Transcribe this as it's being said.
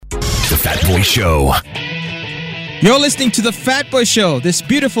The Fat Boy Show. You're listening to The Fat Boy Show this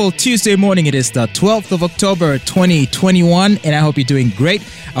beautiful Tuesday morning. It is the 12th of October, 2021, and I hope you're doing great.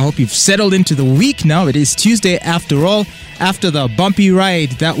 I hope you've settled into the week now. It is Tuesday after all. After the bumpy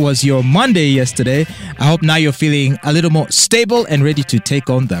ride that was your Monday yesterday, I hope now you're feeling a little more stable and ready to take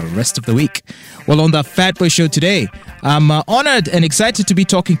on the rest of the week. Well, on The Fat Boy Show today, I'm honored and excited to be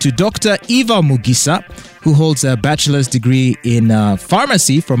talking to Dr. Eva Mugisa, who holds a bachelor's degree in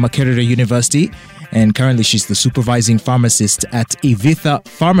pharmacy from Makerere University. And currently she's the supervising pharmacist at Ivitha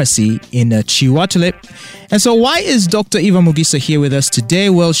Pharmacy in Chihuatule. And so why is Dr. Eva Mugisa here with us today?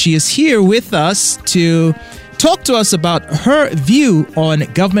 Well, she is here with us to talk to us about her view on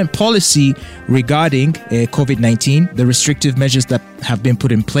government policy regarding COVID-19, the restrictive measures that have been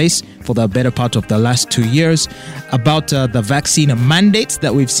put in place for the better part of the last 2 years, about the vaccine mandates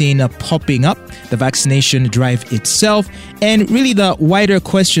that we've seen popping up, the vaccination drive itself, and really the wider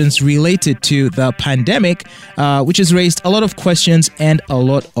questions related to the pandemic, which has raised a lot of questions and a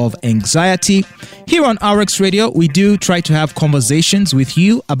lot of anxiety. Here on RX Radio, we do try to have conversations with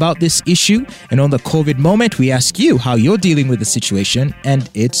you about this issue, and on the COVID moment, we ask you how you're dealing with the situation, and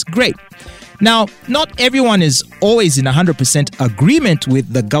it's great. Now, not everyone is always in 100% agreement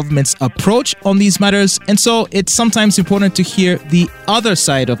with the government's approach on these matters, and so it's sometimes important to hear the other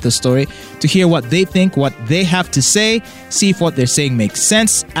side of the story, to hear what they think, what they have to say, see if what they're saying makes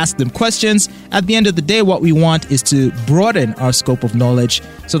sense, ask them questions. At the end of the day, what we want is to broaden our scope of knowledge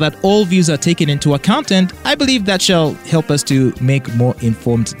so that all views are taken into account, and I believe that shall help us to make more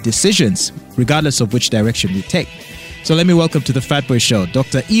informed decisions, regardless of which direction we take. So let me welcome to the Fat Boy Show,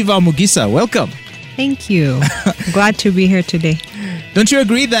 Dr. Eva Mugisa. Welcome. Thank you. Glad to be here today. Don't you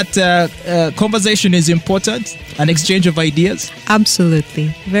agree that conversation is important, an exchange of ideas? Absolutely.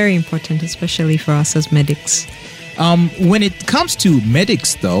 Very important, especially for us as medics. When it comes to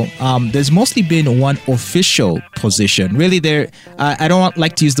medics, though, there's mostly been one official position. Really, I don't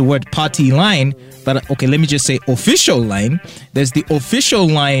like to use the word party line, but okay, let me just say official line. There's the official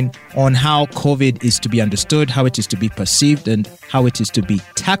line on how COVID is to be understood, how it is to be perceived, and how it is to be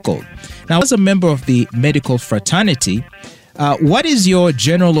tackled. Now, as a member of the medical fraternity, what is your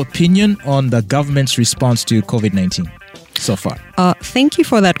general opinion on the government's response to COVID-19 so far? Thank you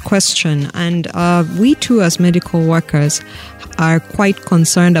for that question. And we too, as medical workers, are quite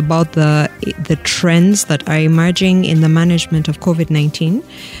concerned about the trends that are emerging in the management of COVID-19.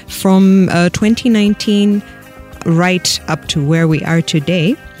 From 2019 right up to where we are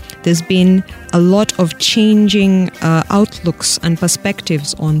today, there's been a lot of changing outlooks and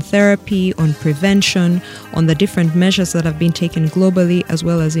perspectives on therapy, on prevention, on the different measures that have been taken globally as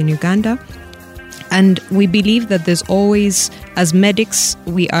well as in Uganda. And we believe that there's always, as medics,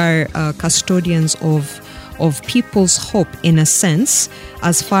 we are custodians of people's hope, in a sense,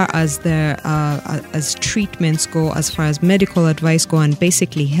 as far as their as treatments go, as far as medical advice go, and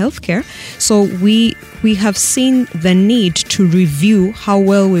basically healthcare. So we have seen the need to review how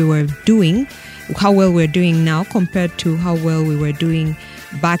well we're doing now compared to how well we were doing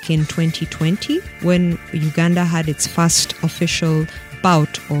back in 2020 when Uganda had its first official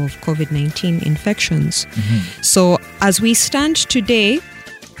bout of COVID-19 infections. Mm-hmm. So as we stand today,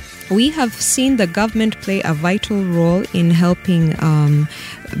 we have seen the government play a vital role in helping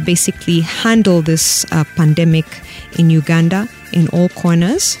basically handle this pandemic in Uganda in all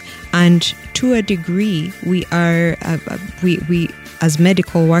corners. And to a degree, we are we as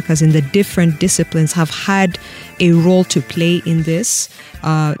medical workers in the different disciplines have had a role to play in this.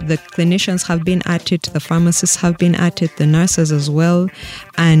 The clinicians have been at it, the pharmacists have been at it, the nurses as well.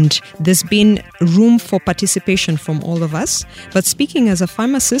 And there's been room for participation from all of us. But speaking as a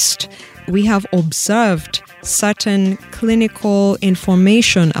pharmacist, we have observed certain clinical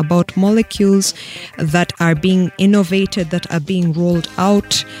information about molecules that are being innovated, that are being rolled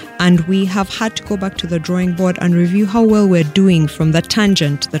out, and we have had to go back to the drawing board and review how well we're doing from the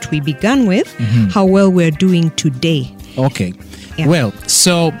tangent that we began with, how well we're doing today. Okay. Yeah. Well,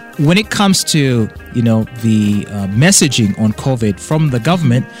 so when it comes to, the messaging on COVID from the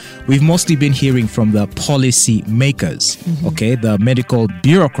government, we've mostly been hearing from the policy makers, the medical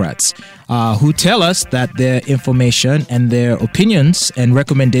bureaucrats, who tell us that their information and their opinions and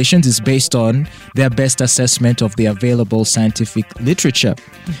recommendations is based on their best assessment of the available scientific literature.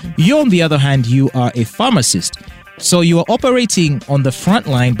 You, on the other hand, you are a pharmacist. So you are operating on the front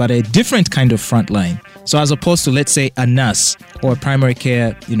line, but a different kind of front line. So as opposed to, let's say, a nurse or a primary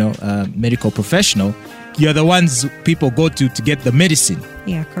care, medical professional, you're the ones people go to get the medicine.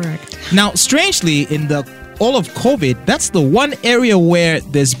 Yeah, correct. Now, strangely, in all of COVID, that's the one area where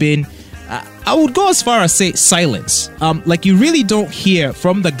there's been I would go as far as say silence. Like you really don't hear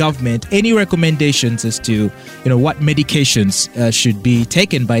from the government any recommendations as to what medications should be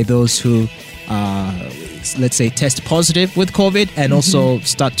taken by those who let's say test positive with COVID and also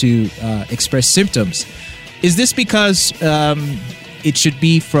start to express symptoms. Is this because it should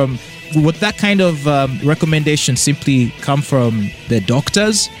be from, would that kind of recommendation simply come from the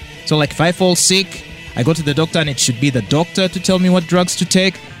doctors? So like if I fall sick, I go to the doctor and it should be the doctor to tell me what drugs to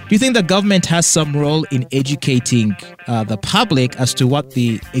take. Do you think the government has some role in educating the public as to what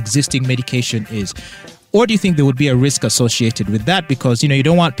the existing medication is? Or do you think there would be a risk associated with that? Because, you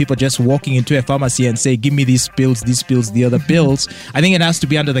don't want people just walking into a pharmacy and say, give me these pills, the other pills. I think it has to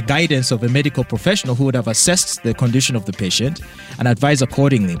be under the guidance of a medical professional who would have assessed the condition of the patient and advise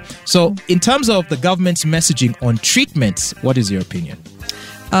accordingly. So in terms of the government's messaging on treatments, what is your opinion?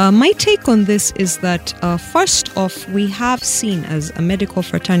 My take on this is that, first off, we have seen as a medical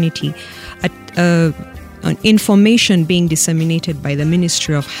fraternity information being disseminated by the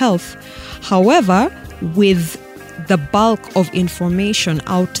Ministry of Health. However, with the bulk of information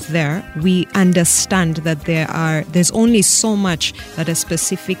out there, we understand that there's only so much that a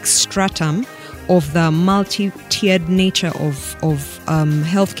specific stratum of the multi-tiered nature of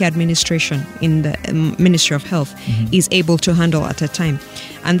healthcare administration in the Ministry of Health is able to handle at a time.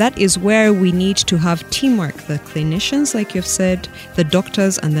 And that is where we need to have teamwork. The clinicians, like you've said, the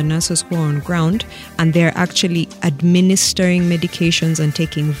doctors and the nurses who are on ground, and they're actually administering medications and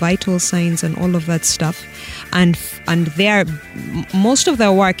taking vital signs and all of that stuff. And most of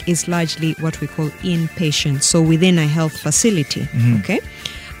their work is largely what we call inpatient, so within a health facility, okay?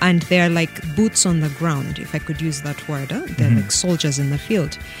 And they're like boots on the ground, if I could use that word. They're like soldiers in the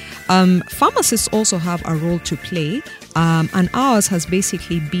field. Pharmacists also have a role to play, and ours has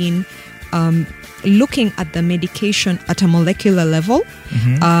basically been looking at the medication at a molecular level,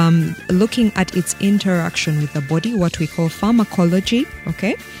 looking at its interaction with the body, what we call pharmacology,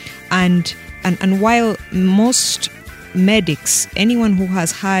 okay? And while most medics, anyone who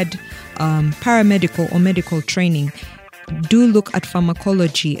has had paramedical or medical training, do look at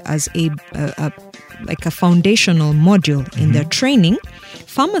pharmacology as a foundational module in their training,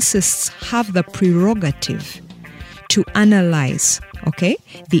 pharmacists have the prerogative to analyze, okay,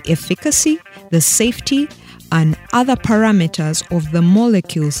 the efficacy, the safety, and other parameters of the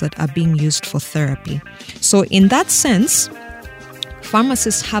molecules that are being used for therapy. So in that sense,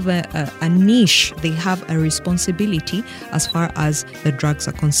 pharmacists have a niche. They have a responsibility as far as the drugs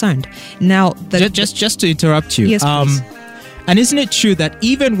are concerned. Now, just to interrupt you. Yes, please. And isn't it true that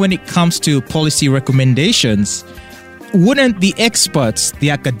even when it comes to policy recommendations, wouldn't the experts, the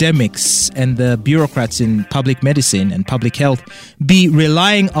academics, and the bureaucrats in public medicine and public health be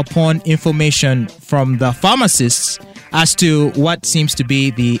relying upon information from the pharmacists as to what seems to be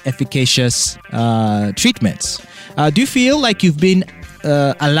the efficacious treatments? Do you feel like you've been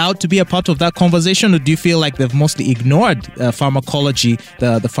allowed to be a part of that conversation, or do you feel like they've mostly ignored pharmacology,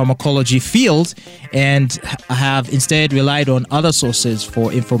 the pharmacology field, and have instead relied on other sources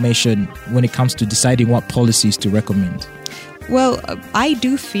for information when it comes to deciding what policies to recommend? Well, I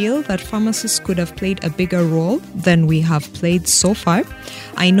do feel that pharmacists could have played a bigger role than we have played so far.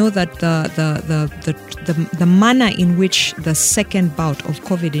 I know that the manner in which the second bout of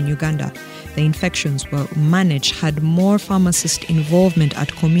COVID in Uganda, the infections were managed, had more pharmacist involvement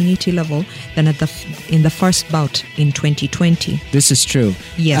at community level than in the first bout in 2020. This is true.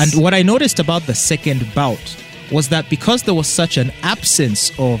 Yes. And what I noticed about the second bout was that because there was such an absence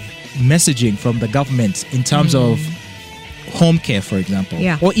of messaging from the government in terms of home care, for example,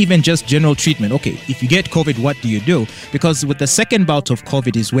 or even just general treatment. Okay, if you get COVID, what do you do? Because with the second bout of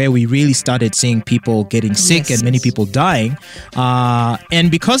COVID is where we really started seeing people getting sick and many people dying.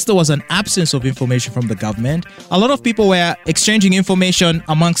 And because there was an absence of information from the government, a lot of people were exchanging information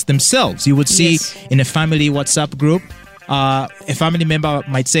amongst themselves. You would see in a family WhatsApp group, a family member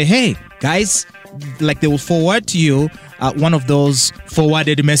might say, hey, guys, like they will forward to you one of those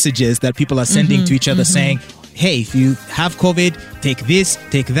forwarded messages that people are sending to each other saying, hey, if you have COVID, take this,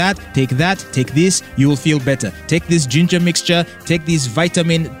 take that, take that, take this, you will feel better. Take this ginger mixture, take these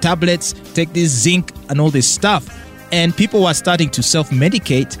vitamin tablets, take this zinc and all this stuff. And people were starting to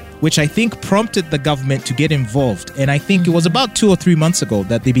self-medicate, which I think prompted the government to get involved. And I think it was about 2 or 3 months ago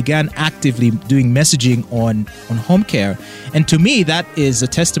that they began actively doing messaging on home care. And to me, that is a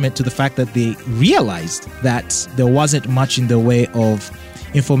testament to the fact that they realized that there wasn't much in the way of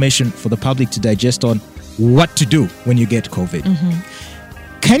information for the public to digest on what to do when you get COVID.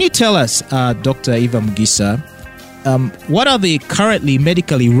 Can you tell us, Dr. Eva Mugisa, what are the currently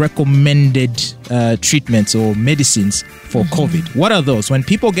medically recommended treatments or medicines for COVID? What are those? When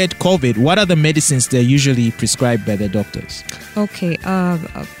people get COVID, what are the medicines they're usually prescribed by their doctors? Okay.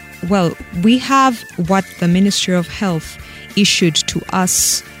 Well, we have what the Ministry of Health issued to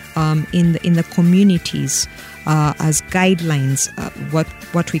us in the communities as guidelines,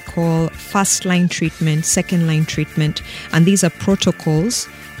 what we call first line treatment, second line treatment, and these are protocols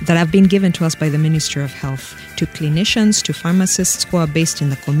that have been given to us by the Ministry of Health to clinicians, to pharmacists who are based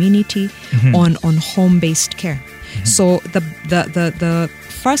in the community on home-based care. So the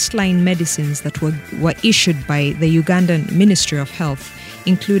first line medicines that were issued by the Ugandan Ministry of Health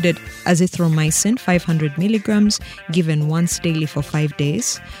included azithromycin 500 milligrams given once daily for 5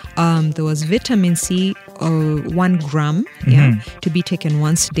 days. There was vitamin C 1 gram to be taken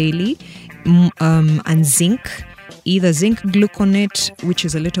once daily, and zinc, either zinc gluconate, which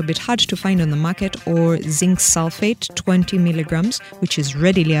is a little bit hard to find on the market, or zinc sulfate 20 milligrams, which is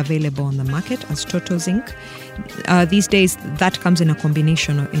readily available on the market as total zinc. These days, that comes in a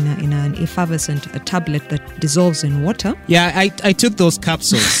combination in an effervescent tablet that dissolves in water. Yeah, I took those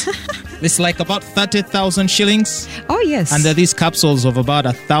capsules. It's like about 30,000 shillings. Oh, yes. And there are these capsules of about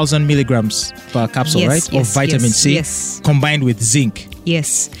 1,000 milligrams per capsule, right? Of vitamin C combined with zinc.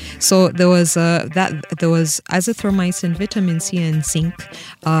 Yes. So there was azithromycin, vitamin C, and zinc.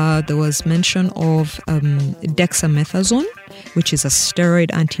 There was mention of dexamethasone, which is a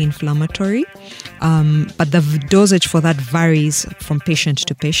steroid anti-inflammatory. But the dosage for that varies from patient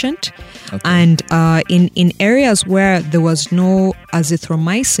to patient. Okay. And in areas where there was no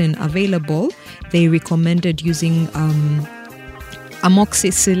azithromycin available, they recommended using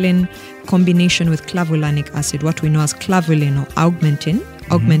amoxicillin combination with clavulanic acid, what we know as clavulin or augmentin,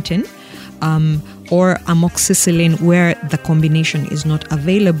 or amoxicillin where the combination is not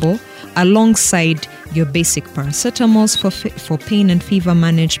available, alongside your basic paracetamols for pain and fever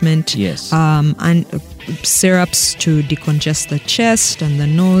management. Yes. And syrups to decongest the chest and the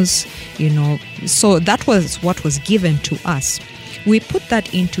nose, So that was what was given to us. We put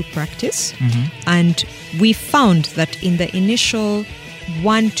that into practice, and we found that in the initial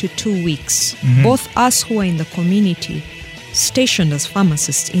 1 to 2 weeks, both us who are in the community, stationed as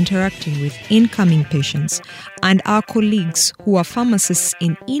pharmacists interacting with incoming patients, and our colleagues who are pharmacists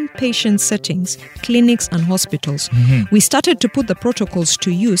in inpatient settings, clinics and hospitals, we started to put the protocols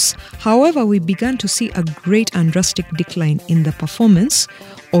to use. However, we began to see a great and drastic decline in the performance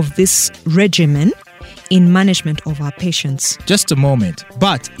of this regimen in management of our patients. Just a moment.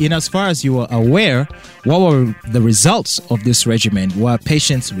 But in as far as you are aware, what were the results of this regimen? Were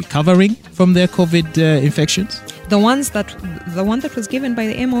patients recovering from their COVID infections? The one that was given by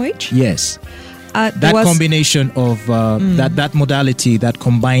the MOH? Yes. That combination of that modality that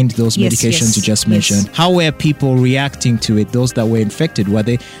combined those medications you just mentioned. Yes. How were people reacting to it? Those that were infected, were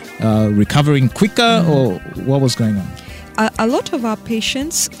they recovering quicker, or what was going on? A lot of our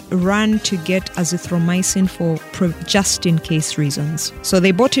patients ran to get azithromycin for just-in-case reasons. So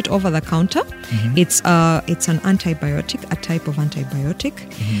they bought it over the counter. It's an antibiotic, a type of antibiotic.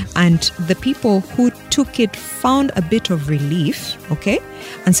 And the people who took it found a bit of relief, okay?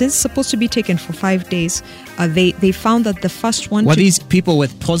 And since it's supposed to be taken for 5 days, they found that the first one... Were these people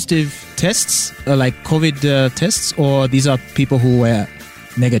with positive tests, like COVID tests, or these are people who were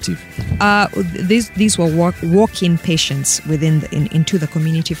negative? These were walk-in patients into the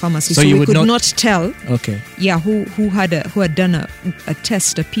community pharmacy, so we could not tell. Okay. Yeah, who had done a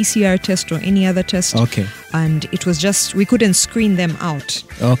test, a PCR test or any other test. Okay. And it was just we couldn't screen them out.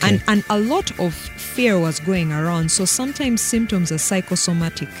 Okay. And a lot of fear was going around. So sometimes symptoms are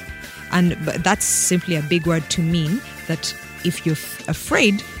psychosomatic, and that's simply a big word to mean that if you're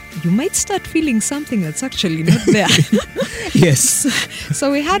afraid, you might start feeling something that's actually not there. Yes.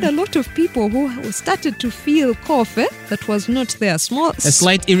 So we had a lot of people who started to feel cough that was not there. A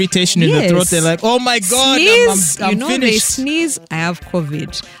slight irritation in the throat. They're like, oh my God, sneeze, I'm finished. They sneeze, I have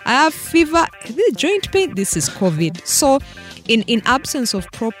COVID. I have fever, joint pain, this is COVID. So in absence of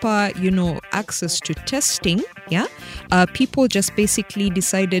proper, access to testing, people just basically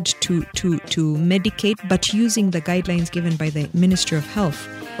decided to medicate, but using the guidelines given by the Ministry of Health.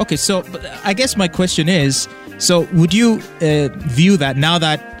 Okay, so I guess my question is, so would you view that now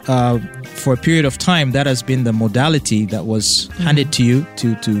that for a period of time that has been the modality that was handed to you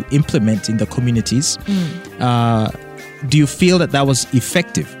to implement in the communities, do you feel that was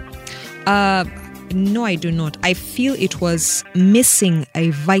effective? No, I do not. I feel it was missing a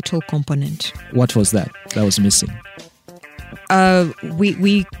vital component. What was that was missing?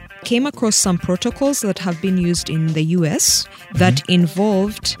 We came across some protocols that have been used in the US that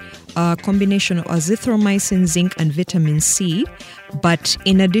involved a combination of azithromycin, zinc, and vitamin C, but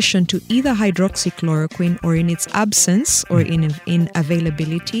in addition to either hydroxychloroquine or in its absence or in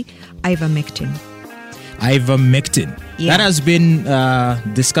availability, ivermectin. Ivermectin. Yeah. That has been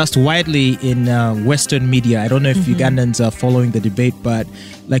discussed widely in Western media. I don't know if Ugandans are following the debate, but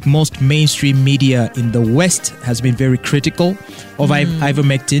like most mainstream media in the West has been very critical of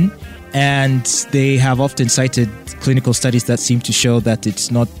ivermectin, and they have often cited clinical studies that seem to show that it's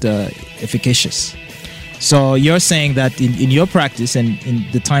not efficacious. So you're saying that in your practice and in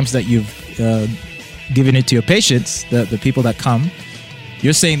the times that you've given it to your patients, the people that come,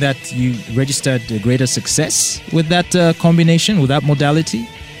 you're saying that you registered a greater success with that combination, with that modality?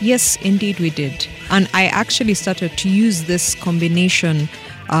 Yes, indeed we did. And I actually started to use this combination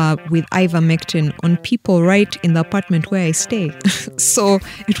with ivermectin on people right in the apartment where I stay. So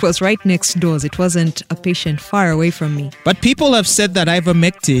it was right next doors. It wasn't a patient far away from me. But people have said that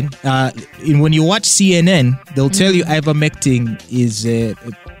ivermectin, when you watch CNN, they'll tell you ivermectin is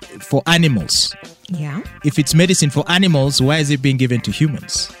for animals. Yeah. If it's medicine for animals, why is it being given to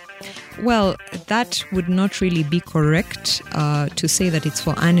humans? Well, that would not really be correct to say that it's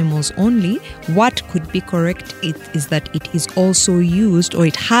for animals only. What could be correct is that it is also used, or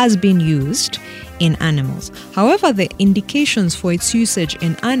it has been used, in animals. However, the indications for its usage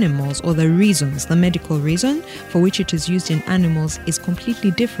in animals, or the reasons, the medical reason for which it is used in animals, is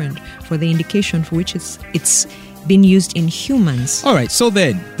completely different for the indication for which it's been used in humans. All right, so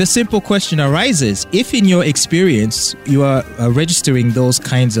then the simple question arises: if in your experience you are registering those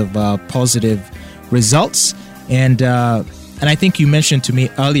kinds of positive results, and I think you mentioned to me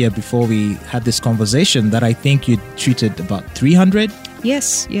earlier before we had this conversation that I think you treated about 300.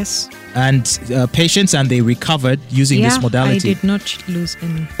 Yes. And patients, and they recovered using this modality. I did not lose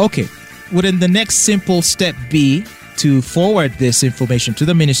any. Okay, wouldn't the next simple step be to forward this information to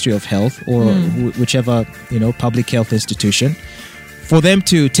the Ministry of Health or whichever public health institution, for them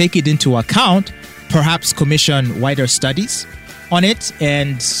to take it into account, perhaps commission wider studies on it,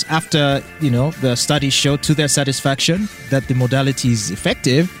 and after the studies show to their satisfaction that the modality is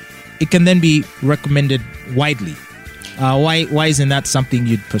effective, it can then be recommended widely. Why isn't that something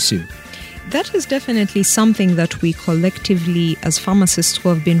you'd pursue? That is definitely something that we collectively, as pharmacists who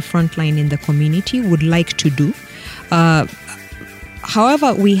have been frontline in the community, would like to do.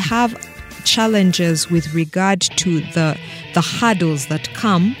 However, we have challenges with regard to the hurdles that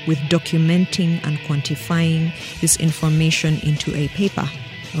come with documenting and quantifying this information into a paper.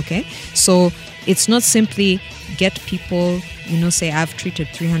 Okay, so it's not simply get people, say I've treated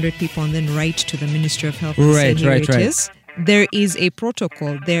 300 people and then write to the Ministry of Health and say here it is. There is a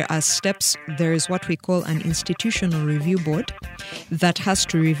protocol, there are steps, there is what we call an institutional review board that has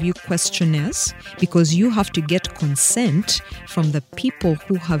to review questionnaires, because you have to get consent from the people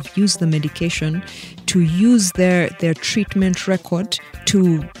who have used the medication to use their treatment record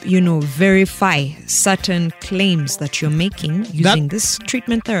to, verify certain claims that you're making using this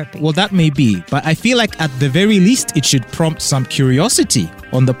treatment therapy. Well, that may be, but I feel like at the very least it should prompt some curiosity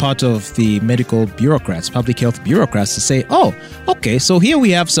on the part of the medical bureaucrats, public health bureaucrats, to say, oh, okay, so here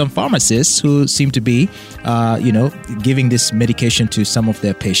we have some pharmacists who seem to be, giving this medication to some of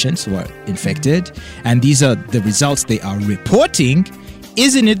their patients who are infected, and these are the results they are reporting.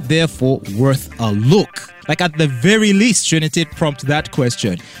 Isn't it therefore worth a look? Like, at the very least, shouldn't it prompt that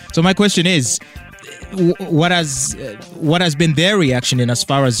question? So my question is, what has been their reaction in as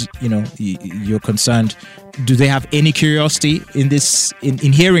far as you're concerned? Do they have any curiosity in this, in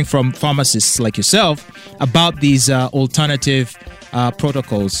hearing from pharmacists like yourself about these alternative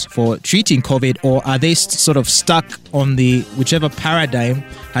protocols for treating COVID, or are they sort of stuck on the whichever paradigm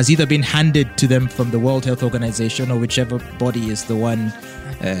has either been handed to them from the World Health Organization or whichever body is the one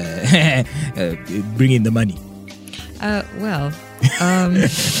bringing the money?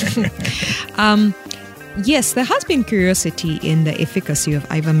 Yes, there has been curiosity in the efficacy of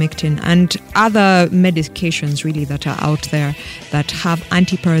ivermectin and other medications really that are out there that have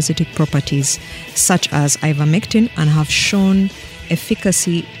antiparasitic properties such as ivermectin and have shown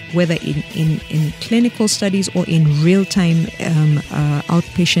efficacy whether in clinical studies or in real-time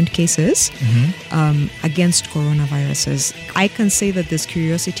outpatient cases against coronaviruses. I can say that there's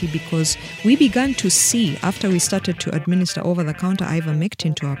curiosity because we began to see, after we started to administer over-the-counter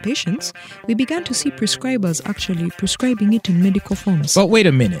ivermectin to our patients, we began to see prescribers actually prescribing it in medical forms. But wait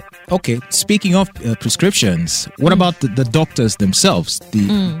a minute. Okay, speaking of prescriptions, what about the doctors themselves,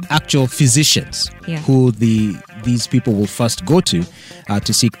 the actual physicians who these people will first go to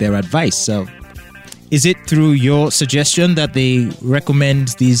seek their advice? So Is it through your suggestion that they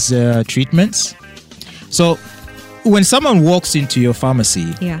recommend these treatments? So when someone walks into your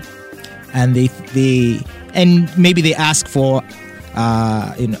pharmacy, Yeah. and and maybe they ask for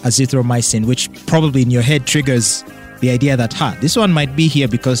azithromycin, which probably in your head triggers the idea that this one might be here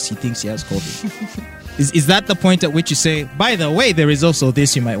because he thinks he has COVID. Is that the point at which you say, by the way, there is also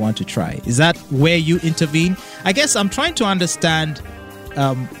this you might want to try? Is that where you intervene? I guess I'm trying to understand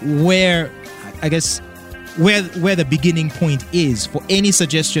where the beginning point is for any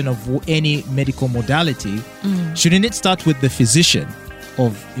suggestion of any medical modality. Shouldn't it start with the physician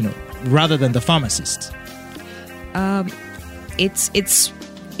rather than the pharmacist?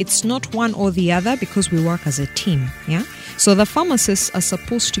 It's not one or the other because we work as a team. Yeah. So the pharmacists are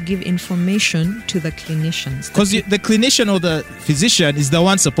supposed to give information to the clinicians. Because the clinician or the physician is the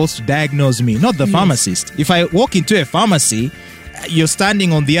one supposed to diagnose me, not the pharmacist. If I walk into a pharmacy, you're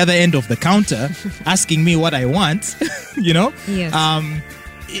standing on the other end of the counter asking me what I want, Yes.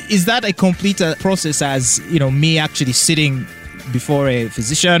 Is that a complete process as, me actually sitting before a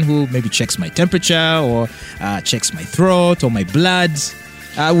physician who maybe checks my temperature or checks my throat or my blood?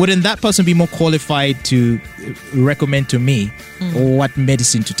 Wouldn't that person be more qualified to recommend to me what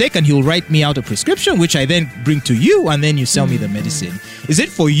medicine to take? And he'll write me out a prescription, which I then bring to you, and then you sell me the medicine. Is it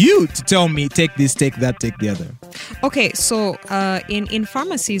for you to tell me, take this, take that, take the other? Okay, so in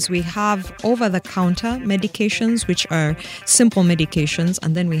pharmacies, we have over-the-counter medications, which are simple medications,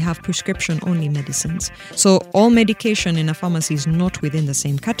 and then we have prescription-only medicines. So all medication in a pharmacy is not within the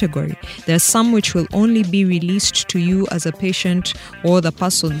same category. There are some which will only be released to you as a patient or the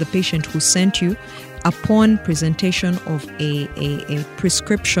patient who sent you upon presentation of a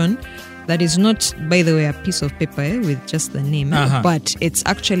prescription that is not, by the way, a piece of paper with just the name, but it's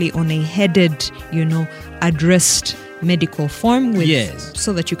actually on a headed, addressed medical form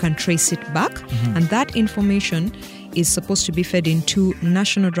so that you can trace it back. And that information is supposed to be fed into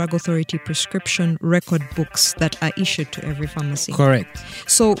National Drug Authority prescription record books that are issued to every pharmacy. Correct.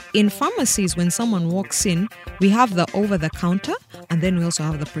 So in pharmacies, when someone walks in, we have the over-the-counter and then we also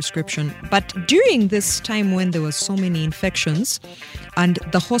have the prescription. But during this time when there were so many infections and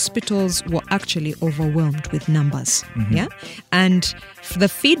the hospitals were actually overwhelmed with numbers, and the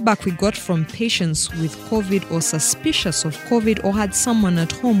feedback we got from patients with COVID or suspicious of COVID or had someone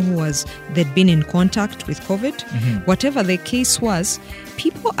at home they'd been in contact with COVID, whatever the case was,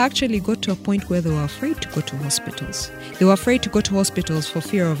 people actually got to a point where they were afraid to go to hospitals. They were afraid to go to hospitals for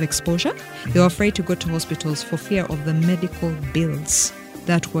fear of exposure. They were afraid to go to hospitals for fear of the medical bills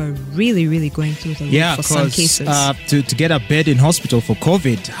that were really, really going through the roof for some cases. To get a bed in hospital for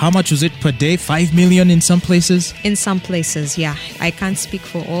COVID, how much was it per day? 5 million in some places? In some places, yeah. I can't speak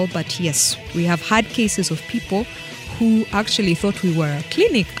for all, but yes, we have had cases of people who actually thought we were a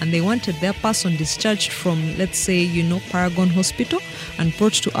clinic and they wanted their person discharged from, let's say, Paragon Hospital and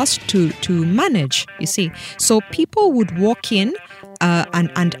brought to us to manage, you see. So people would walk in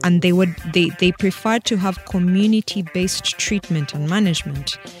and they preferred to have community-based treatment and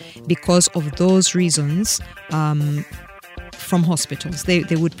management because of those reasons. From hospitals,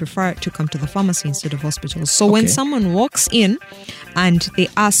 they would prefer to come to the pharmacy instead of hospitals. So when someone walks in and they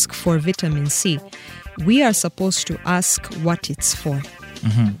ask for vitamin C, we are supposed to ask what it's for.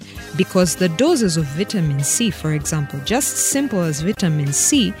 Because the doses of vitamin C, for example, just simple as vitamin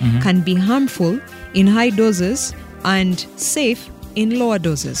C, can be harmful in high doses and safe in lower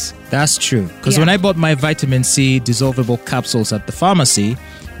doses. That's true. Because when I bought my vitamin C dissolvable capsules at the pharmacy,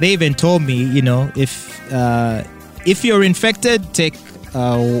 they even told me, if you're infected, take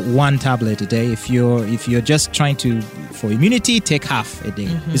 1 tablet a day. If you're just trying for immunity, take half a day,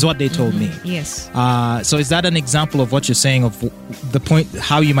 is what they told me. Yes. So is that an example of what you're saying of the point,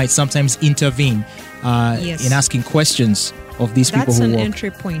 how you might sometimes intervene in asking questions of these people who That's an work?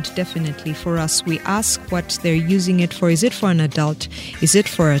 entry point, definitely, for us. We ask what they're using it for. Is it for an adult? Is it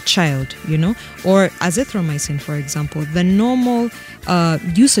for a child? Or azithromycin, for example. The normal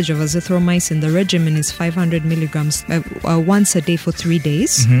usage of azithromycin, the regimen is 500 milligrams once a day for 3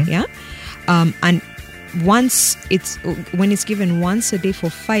 days. And when it's given once a day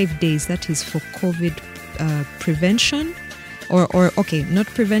for 5 days, that is for COVID prevention. Or not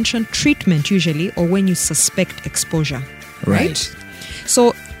prevention, treatment usually, or when you suspect exposure. Right?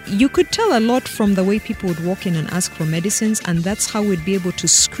 So you could tell a lot from the way people would walk in and ask for medicines, and that's how we'd be able to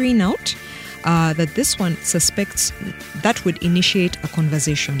screen out that this one suspects that would initiate a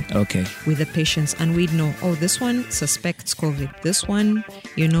conversation with the patients, and we'd know, this one suspects COVID. This one,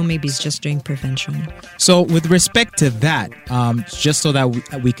 maybe is just doing prevention. So with respect to that, just so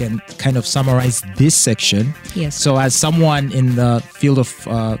that we can kind of summarize this section. Yes. So as someone in the field of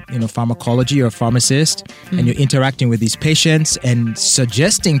pharmacology or pharmacist, and you're interacting with these patients and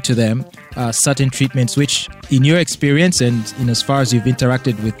suggesting to them certain treatments, which in your experience and as far as you've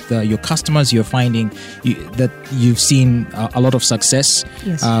interacted with your customers, you're finding that you've seen a lot of success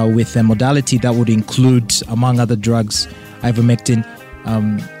with a modality that would include, among other drugs, ivermectin.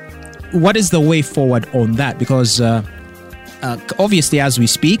 What is the way forward on that? Because obviously, as we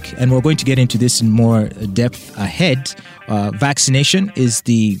speak, and we're going to get into this in more depth ahead, vaccination is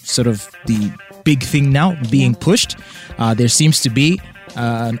the big thing now being pushed. There seems to be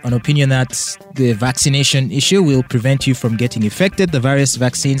an opinion that the vaccination issue will prevent you from getting infected. The various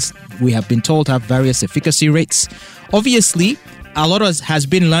vaccines, we have been told, have various efficacy rates. Obviously, a lot has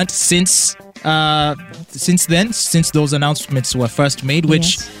been learned since those announcements were first made,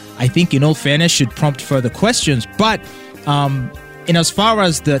 which I think, in all fairness, should prompt further questions. But in as far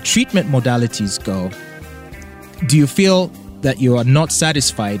as the treatment modalities go, do you feel that you are not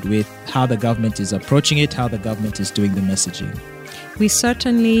satisfied with how the government is approaching it, how the government is doing the messaging? We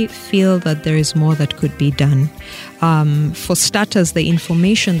certainly feel that there is more that could be done. For starters, the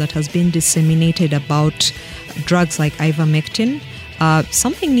information that has been disseminated about drugs like ivermectin,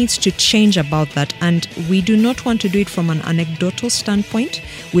 something needs to change about that, and we do not want to do it from an anecdotal standpoint.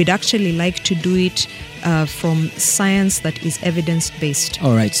 We'd actually like to do it from science that is evidence-based.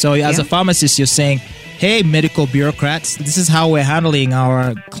 All right. So as a pharmacist, you're saying, hey, medical bureaucrats, this is how we're handling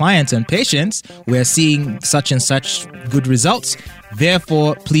our clients and patients. We're seeing such and such good results.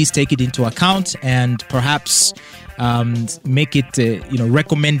 Therefore, please take it into account and perhaps make it,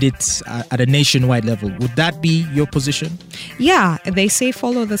 recommend it at a nationwide level. Would that be your position? Yeah, they say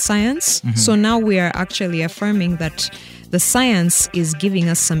follow the science. Mm-hmm. So now we are actually affirming that the science is giving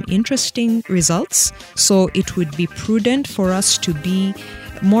us some interesting results. So it would be prudent for us to be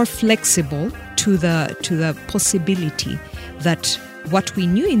more flexible to the possibility that what we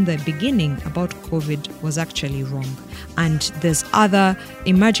knew in the beginning about COVID was actually wrong. And there's other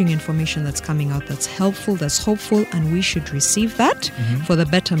emerging information that's coming out that's helpful, that's hopeful, and we should receive that for the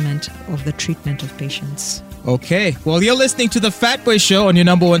betterment of the treatment of patients. Okay. Well, you're listening to The Fat Boy Show on your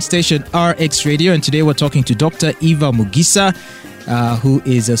number one station, RX Radio. And today we're talking to Dr. Eva Mugisa, who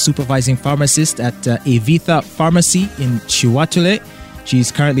is a supervising pharmacist at Evitha Pharmacy in Chihuatule.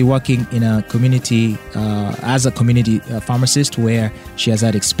 She's currently working in a community as a community pharmacist, where she has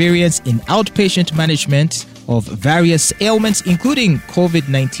had experience in outpatient management of various ailments, including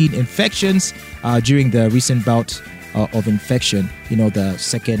COVID-19 infections during the recent bout of infection. The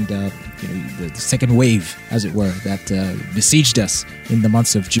second wave, as it were, that besieged us in the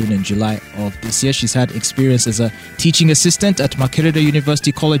months of June and July of this year. She's had experience as a teaching assistant at Makerere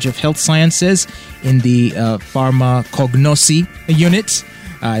University College of Health Sciences in the pharmacognosy unit.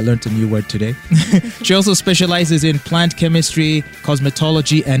 I learned a new word today. She also specializes in plant chemistry,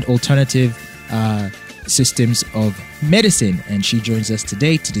 cosmetology, and alternative systems of medicine. And she joins us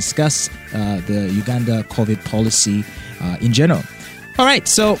today to discuss the Uganda COVID policy in general. All right,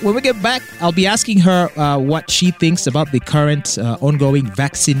 so when we get back, I'll be asking her what she thinks about the current ongoing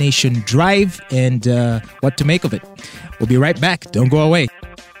vaccination drive and what to make of it. We'll be right back. Don't go away.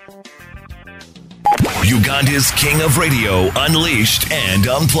 Uganda's King of Radio, Unleashed and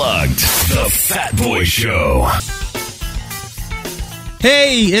Unplugged. The Fat Boy Show.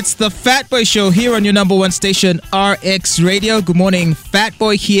 Hey, it's The Fat Boy Show here on your number one station, RX Radio. Good morning, Fat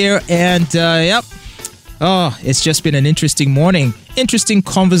Boy here. And it's just been an interesting morning. Interesting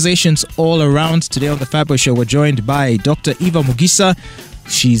conversations all around. Today on The Fat Boy Show, we're joined by Dr. Eva Mugisa.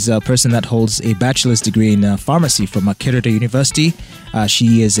 She's a person that holds a bachelor's degree in pharmacy from Makerere University.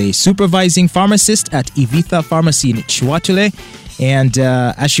 She is a supervising pharmacist at Evitha Pharmacy in Chihuatule. And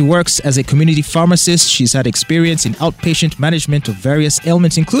as she works as a community pharmacist, she's had experience in outpatient management of various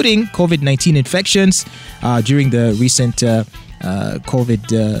ailments, including COVID-19 infections during the recent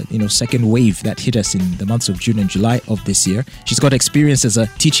COVID second wave that hit us in the months of June and July of this year. She's got experience as a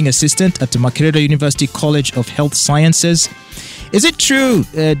teaching assistant at the Makerere University College of Health Sciences. Is it true,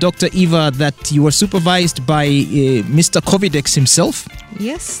 Dr. Eva, that you were supervised by Mr. Covidex himself?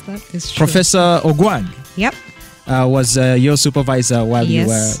 Yes, that is true. Professor Ogwang? Yep. Was your supervisor while you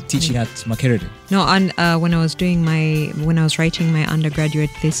were teaching at Makerere? No, and when I was writing my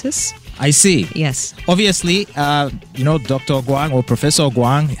undergraduate thesis, I see. Yes. Obviously, Dr. Guang or Professor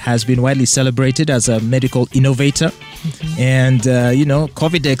Guang has been widely celebrated as a medical innovator. And,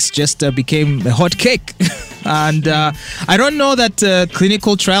 Covidex just became a hot cake. And I don't know that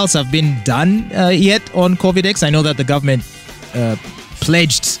clinical trials have been done yet on Covidex. I know that the government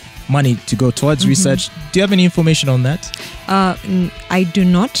pledged money to go towards research. Do you have any information on that? I do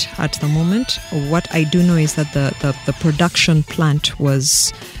not at the moment. What I do know is that the production plant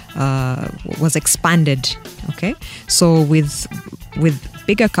was expanded. Okay, so with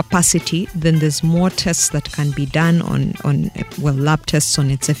bigger capacity, then there's more tests that can be done on lab tests on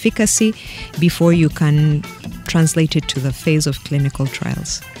its efficacy before you can translate it to the phase of clinical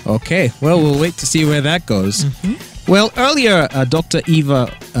trials. Okay, well, we'll wait to see where that goes. Well, earlier, Dr. Eva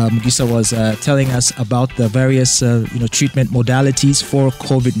Mugisa was telling us about the various treatment modalities for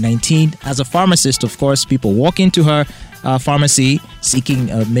COVID-19. As a pharmacist, of course, people walk into her pharmacy seeking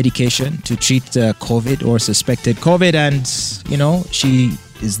medication to treat COVID or suspected COVID, and she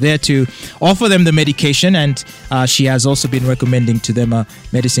is there to offer them the medication, and she has also been recommending to them a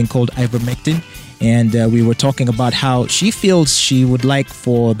medicine called ivermectin. And we were talking about how she feels she would like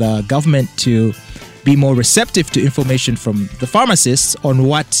for the government to be more receptive to information from the pharmacists on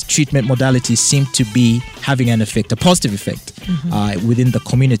what treatment modalities seem to be having an effect, a positive effect within the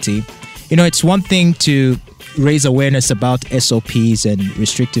community. It's one thing to raise awareness about SOPs and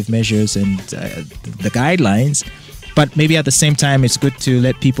restrictive measures and the guidelines, but maybe at the same time it's good to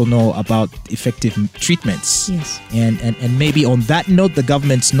let people know about effective treatments. Yes. And maybe on that note, the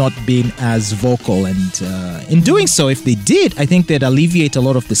government's not being as vocal, and in doing so, if they did, I think they'd alleviate a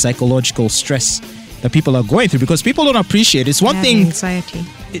lot of the psychological stress that people are going through, because people don't appreciate it. It's one thing. Anxiety.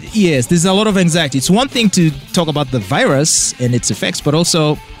 Yes, there's a lot of anxiety. It's one thing to talk about the virus and its effects, but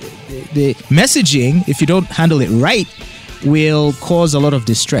also the messaging, if you don't handle it right, will cause a lot of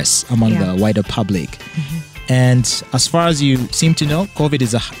distress among the wider public. And as far as you seem to know, COVID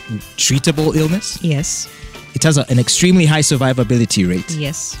is a treatable illness. Yes. It has an extremely high survivability rate.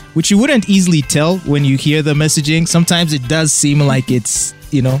 Yes. Which you wouldn't easily tell when you hear the messaging. Sometimes it does seem like it's,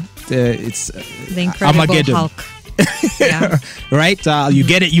 it's the Incredible Armageddon. Hulk. Yeah. Right? You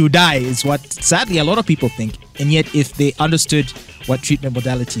get it, you die, is what sadly a lot of people think. And yet, if they understood what treatment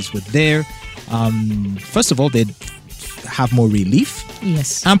modalities were there, first of all, they'd have more relief.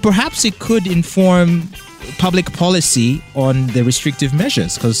 Yes. And perhaps it could inform public policy on the restrictive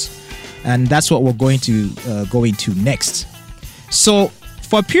measures, and that's what we're going to go into next. So,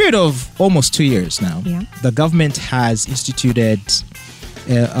 for a period of almost 2 years now, the government has instituted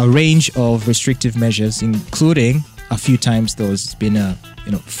a range of restrictive measures, including a few times there's been a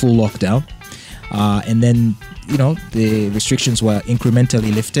full lockdown, and then the restrictions were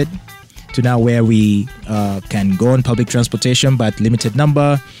incrementally lifted to now where we can go on public transportation, but limited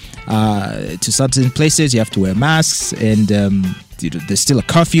number. To certain places you have to wear masks, and there's still a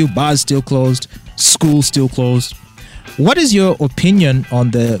curfew, bars still closed, schools still closed. What is your opinion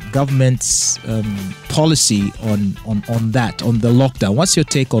on the government's policy on that, on the lockdown? What's your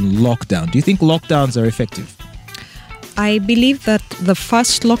take on lockdown? Do you think lockdowns are effective? I believe that the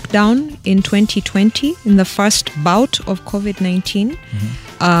first lockdown in 2020, in the first bout of COVID-19,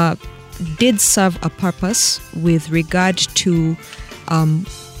 did serve a purpose with regard to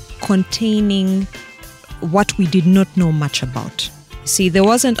containing what we did not know much about. See, there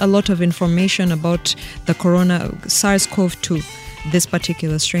wasn't a lot of information about the SARS-CoV-2, this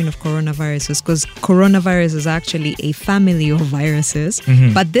particular strain of coronaviruses, because coronavirus is actually a family of viruses.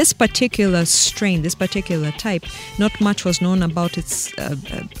 But this particular strain, this particular type, not much was known about its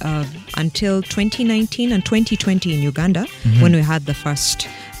until 2019 and 2020 in Uganda, when we had the first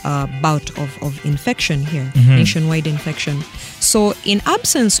bout of infection here, nationwide infection. So in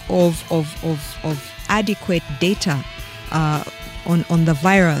absence of adequate data on the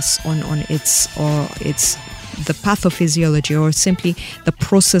virus, on its the pathophysiology, or simply the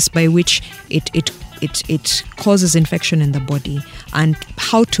process by which it causes infection in the body, and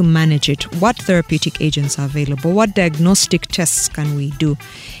how to manage it, what therapeutic agents are available, what diagnostic tests can we do.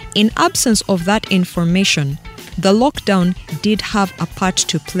 In absence of that information, the lockdown did have a part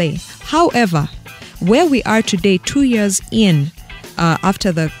to play. However, where we are today, 2 years in,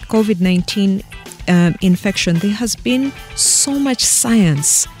 after the COVID-19 infection, there has been so much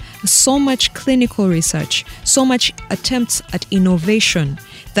science, so much clinical research, so much attempts at innovation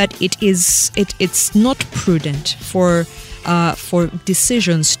that it's not prudent for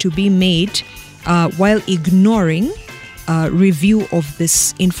decisions to be made while ignoring review of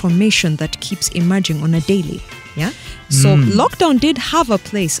this information that keeps emerging on a daily. So lockdown did have a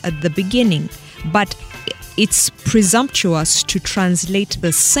place at the beginning, but it's presumptuous to translate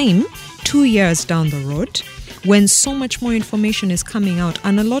the same 2 years down the road when so much more information is coming out,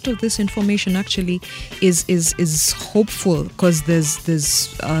 and a lot of this information actually is hopeful, because there's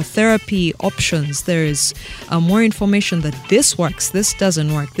therapy options, there is more information that this works, this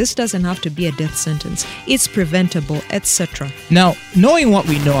doesn't work, this doesn't have to be a death sentence, it's preventable, etc. Now, knowing what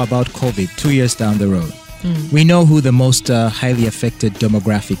we know about COVID 2 years down the road, we know who the most highly affected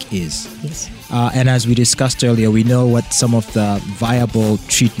demographic is. Yes. And as we discussed earlier, we know what some of the viable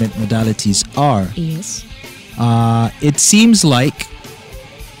treatment modalities are. Yes. It seems like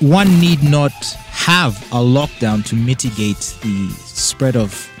one need not have a lockdown to mitigate the spread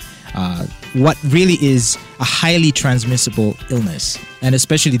of what really is a highly transmissible illness, and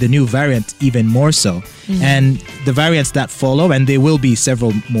especially the new variant even more so. And the variants that follow, and there will be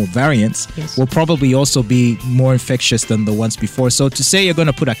several more variants, Yes. will probably also be more infectious than the ones before. So to say you're going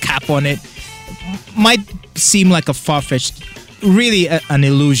to put a cap on it might seem like a far-fetched, really an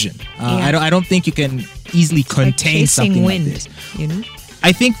illusion. I don't think you can easily contain something wind, like this. you know.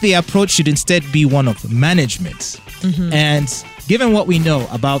 I think the approach should instead be one of management. And given what we know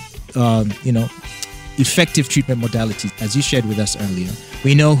about, effective treatment modalities, as you shared with us earlier,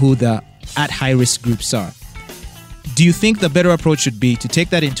 we know who the at high-risk groups are. Do you think the better approach should be to take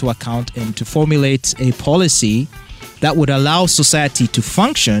that into account and to formulate a policy that would allow society to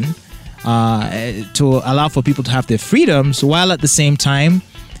function, to allow for people to have their freedoms, while at the same time,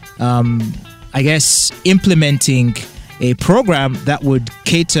 implementing a program that would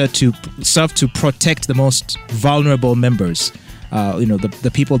serve to protect the most vulnerable members,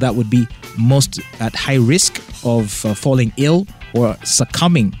 the people that would be most at high risk of falling ill or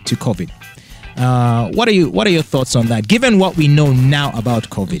succumbing to COVID. What are your thoughts on that? Given what we know now about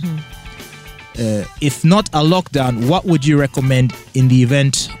COVID, if not a lockdown, what would you recommend in the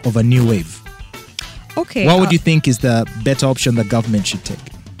event of a new wave? Okay. What would you think is the better option the government should take?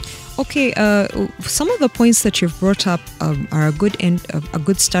 Okay, some of the points that you've brought up are a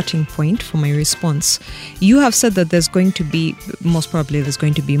good starting point for my response. You have said that most probably there's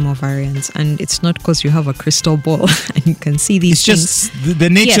going to be more variants, and it's not because you have a crystal ball and you can see these things. It's just the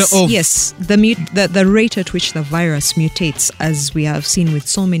nature of... Yes, the rate at which the virus mutates, as we have seen with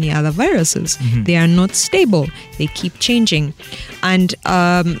so many other viruses. They are not stable. They keep changing. And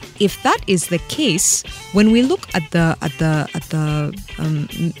if that is the case, when we look at the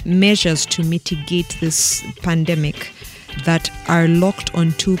measures to mitigate this pandemic that are locked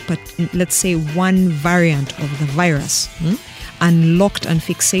onto, let's say, one variant of the virus, and locked and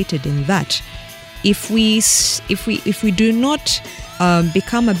fixated in that, if we do not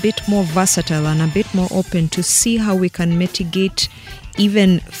become a bit more versatile and a bit more open to see how we can mitigate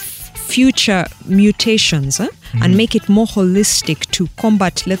even future mutations, and make it more holistic to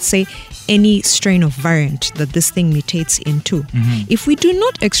combat, let's say, any strain of variant that this thing mutates into. If we do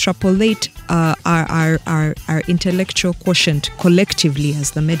not extrapolate our intellectual quotient collectively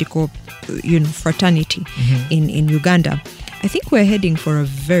as the medical fraternity in Uganda, I think we're heading for a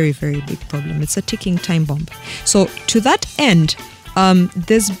very, very big problem. It's a ticking time bomb. So to that end,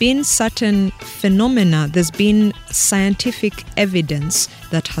 there's been certain phenomena, there's been scientific evidence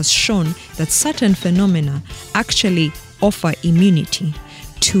that has shown that certain phenomena actually offer immunity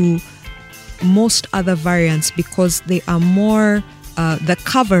to most other variants because they are more, the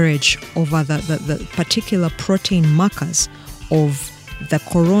coverage over the particular protein markers of the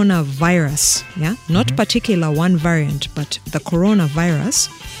coronavirus, not particular one variant, but the coronavirus,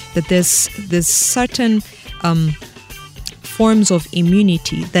 that there's certain forms of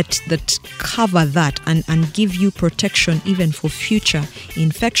immunity that cover that and give you protection even for future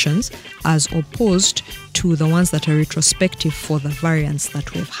infections, as opposed to the ones that are retrospective for the variants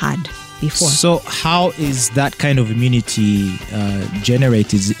that we've had before. So how is that kind of immunity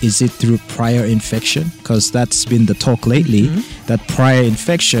generated? Is it through prior infection? Because that's been the talk lately, that prior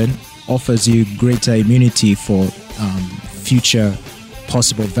infection offers you greater immunity for future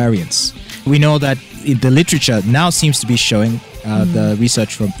possible variants. We know that the literature now seems to be showing, the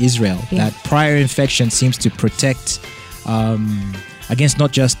research from Israel, that prior infection seems to protect against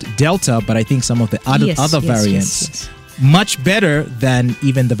not just Delta, but I think some of the other variants much better than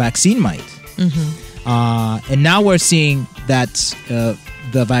even the vaccine might. And now we're seeing that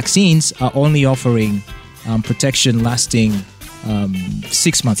the vaccines are only offering protection lasting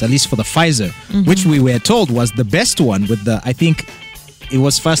 6 months, at least for the Pfizer, which we were told was the best one with I think it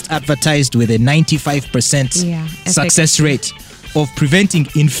was first advertised with a 95% success rate of preventing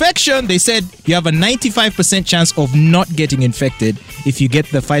infection. They said you have a 95% chance of not getting infected if you get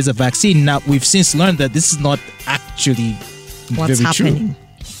the Pfizer vaccine. Now, we've since learned that this is not actually what's happening. True.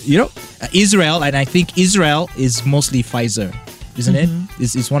 Israel, and I think Israel is mostly Pfizer, isn't it?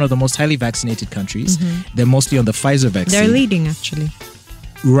 It's one of the most highly vaccinated countries. They're mostly on the Pfizer vaccine. They're leading, actually.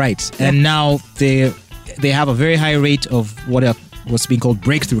 Right. Yeah. And now they have a very high rate of what's being called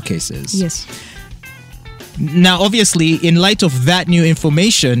breakthrough cases. Yes. Now, obviously, in light of that new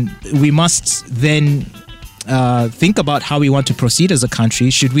information, we must then think about how we want to proceed as a country.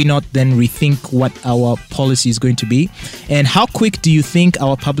 Should we not then rethink what our policy is going to be? And how quick do you think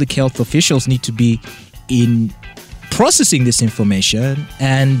our public health officials need to be in processing this information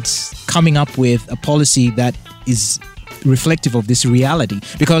and coming up with a policy that is reflective of this reality?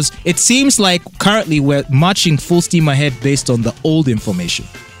 Because it seems like currently we're marching full steam ahead based on the old information.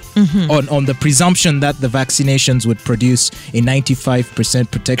 On the presumption that the vaccinations would produce a 95%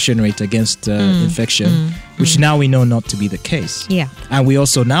 protection rate against infection, which now we know not to be the case. Yeah. And we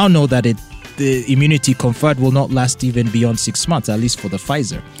also now know that the immunity conferred will not last even beyond 6 months, at least for the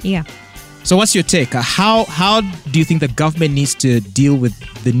Pfizer. Yeah. So what's your take? How do you think the government needs to deal with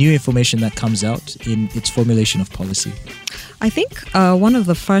the new information that comes out in its formulation of policy? I think one of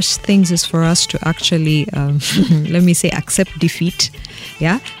the first things is for us to actually, let me say, accept defeat,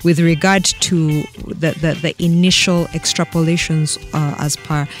 with regard to the initial extrapolations as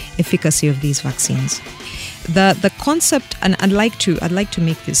per efficacy of these vaccines. The concept, and I'd like to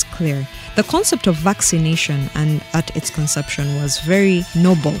make this clear. The concept of vaccination and at its conception was very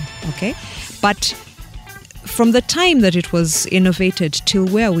noble, okay? But from the time that it was innovated till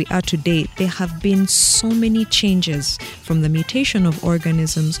where we are today, there have been so many changes, from the mutation of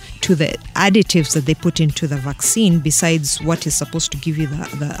organisms to the additives that they put into the vaccine besides what is supposed to give you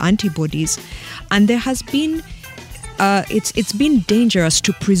the antibodies. And there has been, it's been dangerous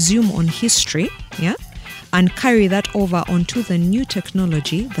to presume on history, and carry that over onto the new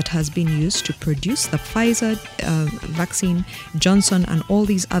technology that has been used to produce the Pfizer vaccine, Johnson, and all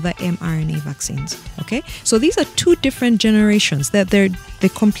these other mRNA vaccines. Okay, so these are two different generations. They're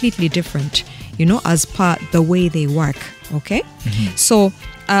completely different, as per the way they work. Okay, so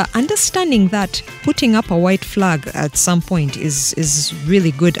understanding that, putting up a white flag at some point is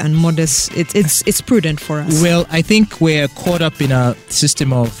really good and modest. It's prudent for us. Well, I think we're caught up in a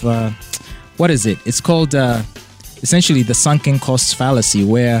system of. What is it? It's called essentially the sunken costs fallacy,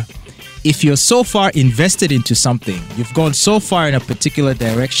 where if you're so far invested into something, you've gone so far in a particular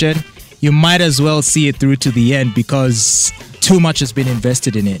direction, you might as well see it through to the end because too much has been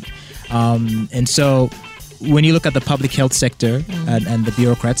invested in it. And so when you look at the public health sector and the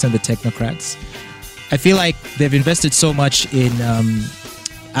bureaucrats and the technocrats, I feel like they've invested so much in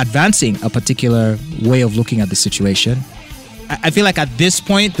advancing a particular way of looking at the situation. I feel like at this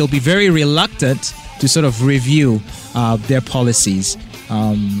point, they'll be very reluctant to sort of review their policies.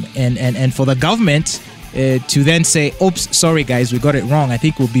 And for the government to then say, oops, sorry guys, we got it wrong, I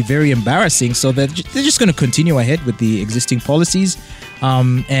think will be very embarrassing. So they're just going to continue ahead with the existing policies.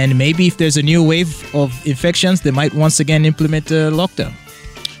 And maybe if there's a new wave of infections, they might once again implement a lockdown.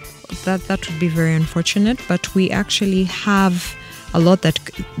 That would be very unfortunate, but we actually have a lot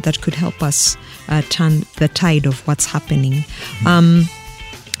that could help us turn the tide of what's happening.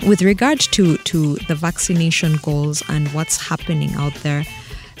 With regard to the vaccination goals and what's happening out there,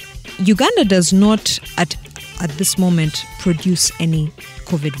 Uganda does not at this moment produce any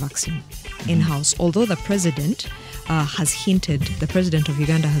COVID vaccine in-house, although the president of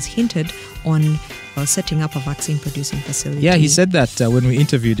Uganda has hinted on setting up a vaccine producing facility. Yeah, he said that when we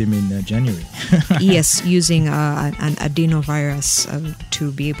interviewed him in January. Yes, using an adenovirus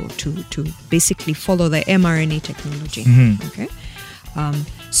to be able to basically follow the mRNA technology. Okay,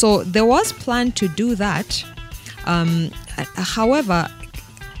 so there was plan to do that. However,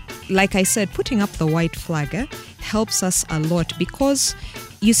 like I said, putting up the white flag helps us a lot because,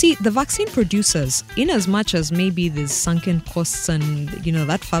 you see, the vaccine producers, in as much as maybe there's sunken costs and,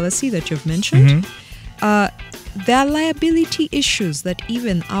 that fallacy that you've mentioned, there are liability issues that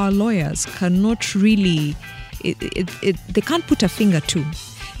even our lawyers cannot really, they can't put a finger to.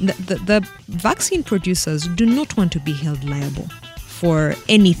 The vaccine producers do not want to be held liable for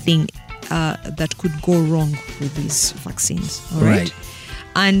anything that could go wrong with these vaccines. All right.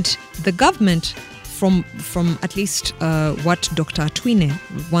 And the government, from at least what Dr. Atwine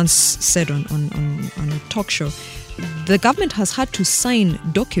once said on a talk show, the government has had to sign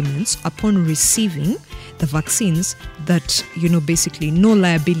documents upon receiving the vaccines that, basically no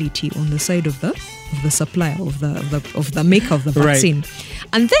liability on the side of the supplier, of the maker of the vaccine. Right.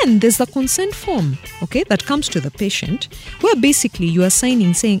 And then there's the consent form, okay, that comes to the patient, where basically you are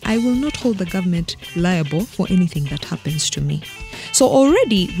signing saying, I will not hold the government liable for anything that happens to me. So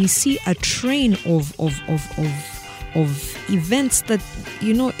already we see a train of of events that,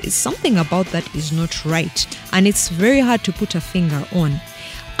 something about that is not right. And it's very hard to put a finger on.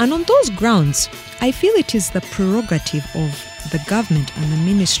 And on those grounds, I feel it is the prerogative of the government and the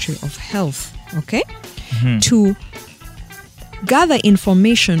Ministry of Health, okay, to gather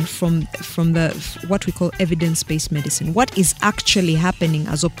information from the what we call evidence-based medicine. What is actually happening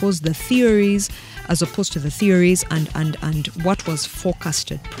as opposed to the theories and what was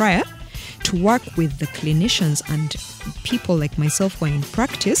forecasted prior, to work with the clinicians and people like myself who are in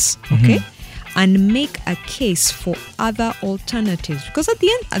practice, okay, and make a case for other alternatives. Because at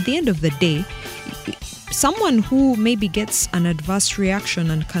the end of the day, someone who maybe gets an adverse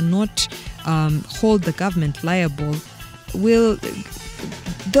reaction and cannot hold the government liable,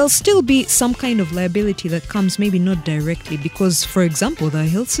 there'll still be some kind of liability that comes, maybe not directly, because, for example, the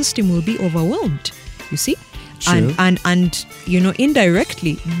health system will be overwhelmed, you see? True. And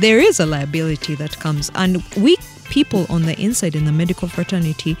indirectly, there is a liability that comes. And we people on the inside in the medical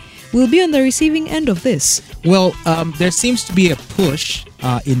fraternity will be on the receiving end of this. Well, there seems to be a push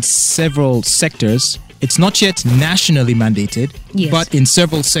in several sectors. It's not yet nationally mandated, Yes. but in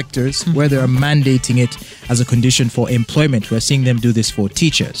several sectors where they are mandating it as a condition for employment. We're seeing them do this for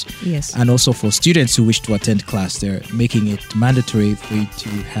teachers. Yes. And also for students who wish to attend class. They're making it mandatory for you to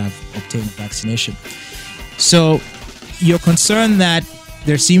have obtained vaccination. So you're concerned that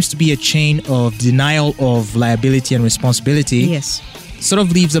there seems to be a chain of denial of liability and responsibility. Yes. Sort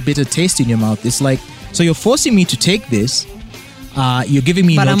of leaves a bitter taste in your mouth. It's like, so you're forcing me to take this. You're giving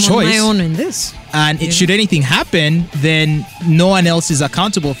me But no I'm choice. on my own in this. And should anything happen, then no one else is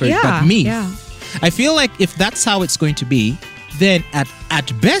accountable for it but me. Yeah. I feel like if that's how it's going to be, then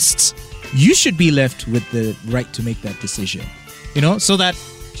at best, you should be left with the right to make that decision. So that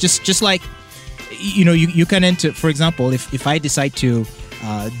just like, you can enter, for example, if I decide to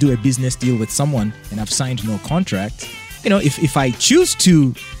do a business deal with someone and I've signed no contract, if I choose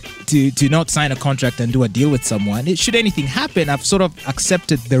to not sign a contract and do a deal with someone, should anything happen, I've sort of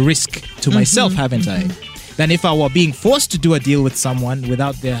accepted the risk to myself, haven't I? Then if I were being forced to do a deal with someone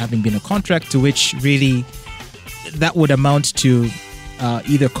without there having been a contract, to which really that would amount to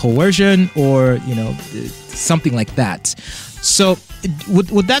either coercion or, something like that. So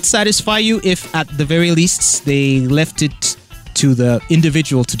would that satisfy you if at the very least they left it to the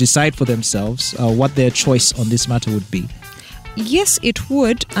individual to decide for themselves what their choice on this matter would be? Yes, it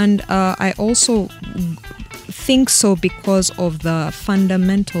would. And I also think so because of the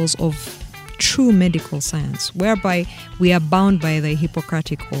fundamentals of true medical science, whereby we are bound by the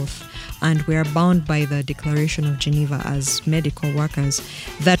Hippocratic Oath and we are bound by the Declaration of Geneva as medical workers,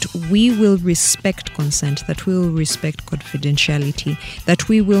 that we will respect consent, that we will respect confidentiality, that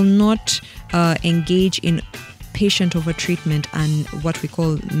we will not engage in patient over-treatment and what we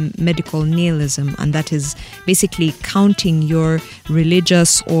call medical nihilism, and that is basically counting your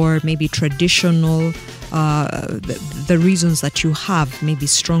religious or maybe traditional the reasons that you have, maybe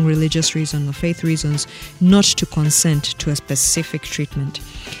strong religious reason or faith reasons, not to consent to a specific treatment.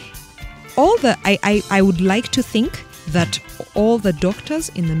 I would like to think that all the doctors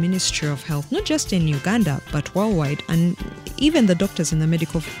in the Ministry of Health, not just in Uganda, but worldwide, and even the doctors in the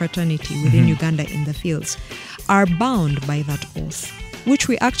medical fraternity within Uganda in the fields, are bound by that oath, which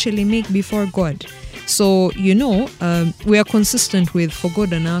we actually make before God. So, we are consistent with for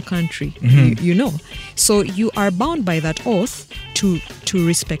God and our country, So you are bound by that oath to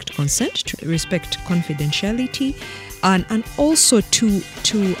respect consent, to respect confidentiality, and also to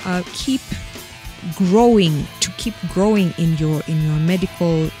keep growing in your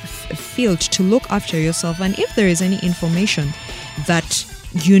medical field, to look after yourself. And if there is any information that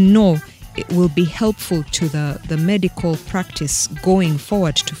it will be helpful to the medical practice going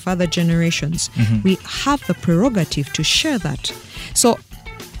forward to further generations, we have the prerogative to share that. So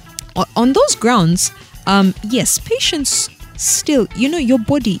on those grounds, yes, patients still, your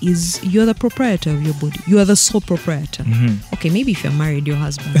body you're the proprietor of your body. You are the sole proprietor. Okay, maybe if you're married, your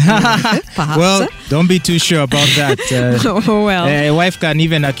husband. Perhaps. Well, don't be too sure about that. Well, a wife can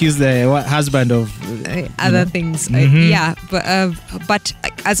even accuse the husband of other things. Yeah, but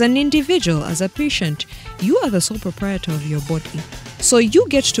as an individual, as a patient, you are the sole proprietor of your body. So you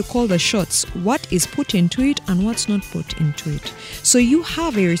get to call the shots, what is put into it and what's not put into it. So you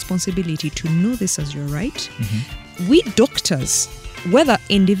have a responsibility to know this as your right. We doctors whether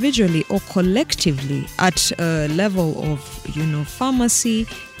individually or collectively at a level of, pharmacy,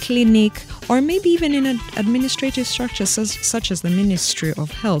 clinic, or maybe even in an administrative structure such as the Ministry of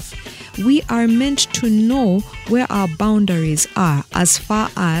Health, we are meant to know where our boundaries are as far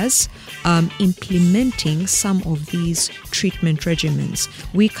as implementing some of these treatment regimens.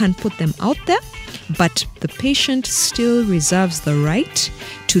 We can put them out there, but the patient still reserves the right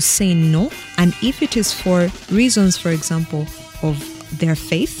to say no. And if it is for reasons, for example, of their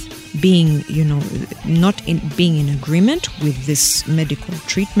faith, being, not being in agreement with this medical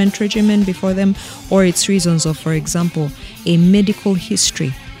treatment regimen before them, or it's reasons of, for example, a medical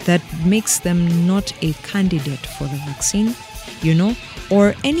history that makes them not a candidate for the vaccine,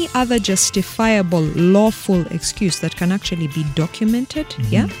 or any other justifiable lawful excuse that can actually be documented,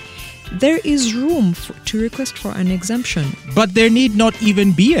 there is room to request for an exemption. But there need not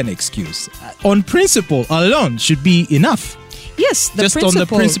even be an excuse. On principle alone should be enough. Yes, just on the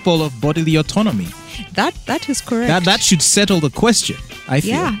principle of bodily autonomy. That is correct. That should settle the question, I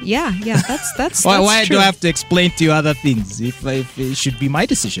feel. Yeah. That's why true. do I have to explain to you other things if it should be my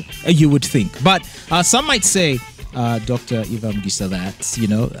decision? You would think. But some might say, Dr. Eva Mugisa, that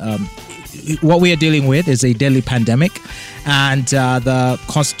what we are dealing with is a deadly pandemic, and the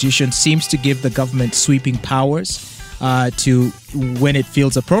Constitution seems to give the government sweeping powers to, when it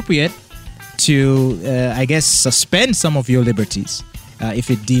feels appropriate, to, suspend some of your liberties if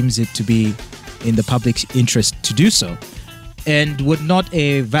it deems it to be in the public interest to do so. And would not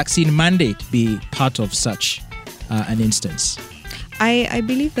a vaccine mandate be part of such an instance? I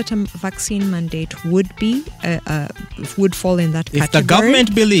believe that a vaccine mandate would fall in that category. If the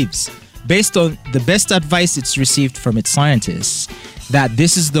government believes, based on the best advice it's received from its scientists, that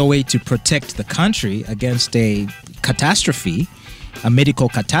this is the way to protect the country against a catastrophe, a medical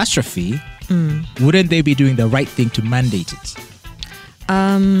catastrophe, wouldn't they be doing the right thing to mandate it?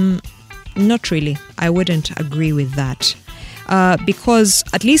 Not really. I wouldn't agree with that. Because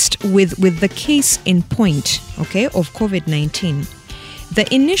at least with the case in point, of COVID-19, the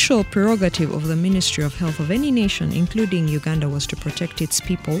initial prerogative of the Ministry of Health of any nation, including Uganda, was to protect its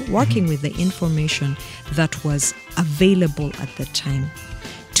people, working with the information that was available at the time.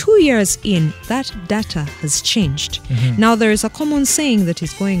 2 years in, that data has changed. Now, there is a common saying that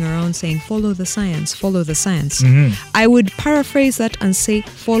is going around saying, follow the science, follow the science. I would paraphrase that and say,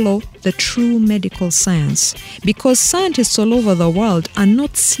 follow the true medical science. Because scientists all over the world are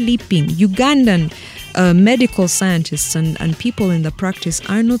not sleeping. Ugandan medical scientists and people in the practice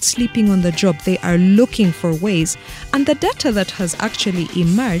are not sleeping on the job. They are looking for ways. And the data that has actually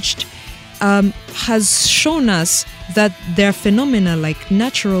emerged has shown us that there are phenomena like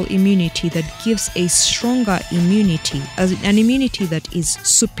natural immunity that gives a stronger immunity, an immunity that is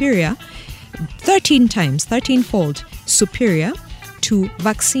superior, 13-fold superior to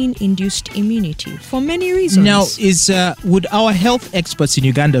vaccine-induced immunity for many reasons. Now, would our health experts in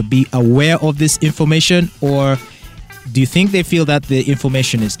Uganda be aware of this information, or do you think they feel that the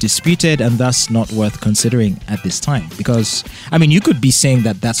information is disputed and thus not worth considering at this time? Because, you could be saying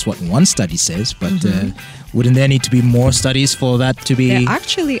that that's what one study says, but wouldn't there need to be more studies for that to be... There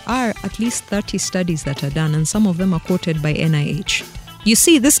actually are at least 30 studies that are done, and some of them are quoted by NIH. You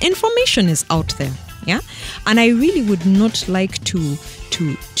see, this information is out there, and I really would not like to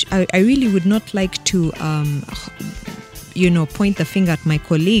point the finger at my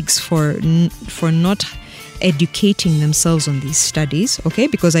colleagues for not educating themselves on these studies,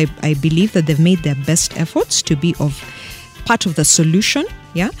 because I believe that they've made their best efforts to be part of the solution,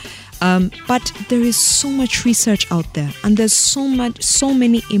 but there is so much research out there, and there's so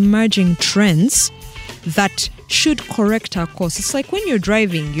many emerging trends that should correct our course. It's like when you're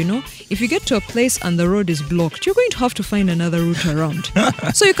driving, if you get to a place and the road is blocked, you're going to have to find another route around.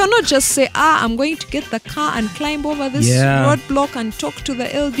 So you cannot just say, I'm going to get the car and climb over this roadblock and talk to the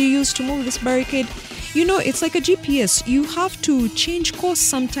LDUs to move this barricade. It's like a GPS. You have to change course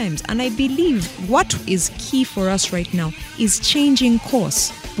sometimes. And I believe what is key for us right now is changing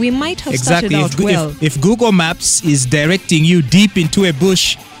course. We might have started out well. If Google Maps is directing you deep into a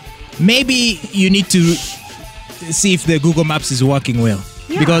bush, maybe you need to see if the Google Maps is working well.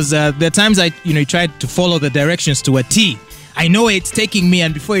 Because there are times you try to follow the directions to a T. I know it's taking me,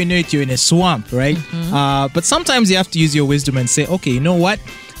 and before you know it, you're in a swamp, right? But sometimes you have to use your wisdom and say, okay, you know what?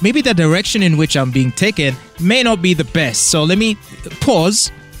 Maybe the direction in which I'm being taken may not be the best. So let me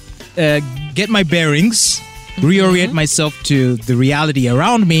pause, get my bearings, reorient myself to the reality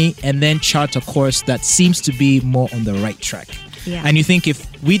around me, and then chart a course that seems to be more on the right track. And you think if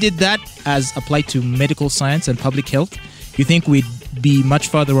we did that as applied to medical science and public health, you think we'd be much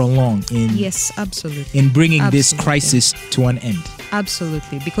further along in yes, absolutely, in bringing this crisis to an end?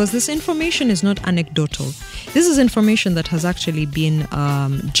 Absolutely, because this information is not anecdotal. This is information that has actually been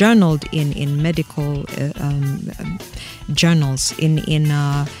journaled in medical journals, in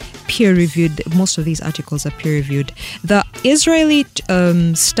peer-reviewed. Most of these articles are peer-reviewed. The Israeli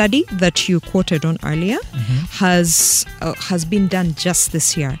study that you quoted on earlier has been done just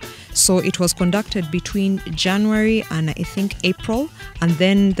this year. So it was conducted between January and I think April, and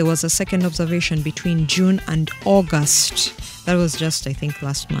then there was a second observation between June and August. That was just, I think,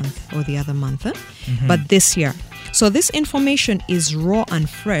 last month or the other month, but this year. So this information is raw and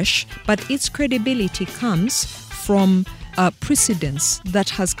fresh, but its credibility comes from precedence that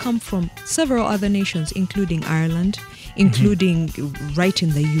has come from several other nations, including Ireland, including right in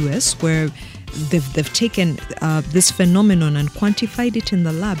the US, where they've taken this phenomenon and quantified it in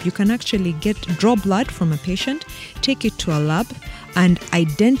the lab. You can actually draw blood from a patient, take it to a lab, and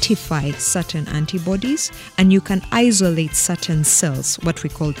identify certain antibodies, and you can isolate certain cells, what we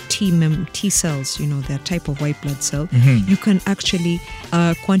call T cells, their type of white blood cell. You can actually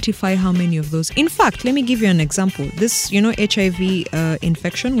quantify how many of those. In fact, let me give you an example. This, HIV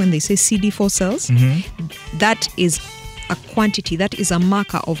infection, when they say CD4 cells, that is a quantity, that is a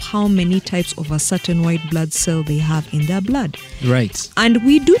marker of how many types of a certain white blood cell they have in their blood. Right. And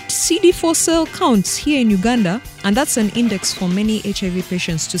we do CD4 cell counts here in Uganda, and that's an index for many HIV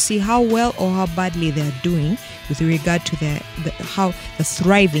patients to see how well or how badly they're doing with regard to the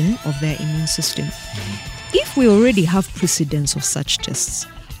thriving of their immune system. If we already have precedence of such tests,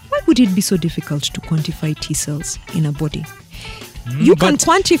 why would it be so difficult to quantify T cells in a body? You can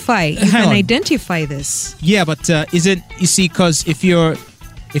quantify, you can identify this. Yeah, but because if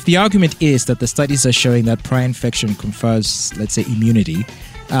the argument is that the studies are showing that prior infection confers, let's say, immunity,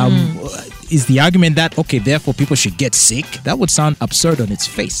 is the argument that, okay, therefore people should get sick? That would sound absurd on its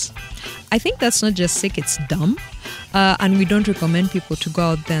face. I think that's not just sick, it's dumb. And we don't recommend people to go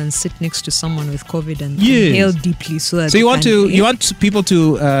out there and sit next to someone with COVID and inhale deeply. So you want people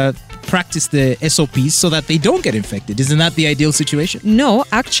to practice the SOPs so that they don't get infected. Isn't that the ideal situation? No,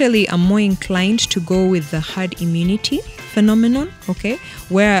 actually, I'm more inclined to go with the herd immunity phenomenon, okay,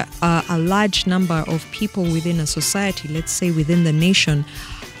 where a large number of people within a society, let's say within the nation,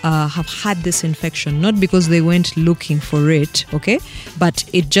 have had this infection, not because they went looking for it, okay, but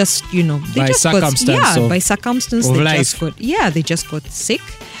it just, by circumstance they just got sick,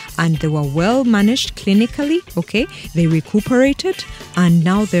 and they were well managed clinically, okay, they recuperated, and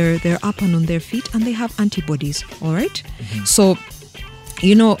now they're up and on their feet, and they have antibodies, all right? So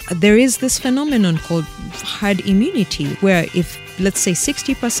there is this phenomenon called herd immunity, where if, let's say,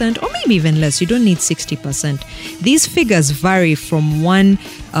 60%, or maybe even less, you don't need 60%. These figures vary from one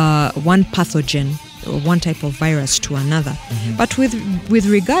pathogen or one type of virus to another. But with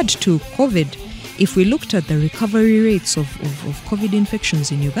regard to COVID, if we looked at the recovery rates of COVID infections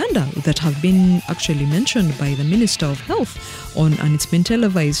in Uganda that have been actually mentioned by the Minister of Health and it's been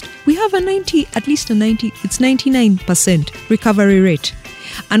televised, we have it's 99% recovery rate.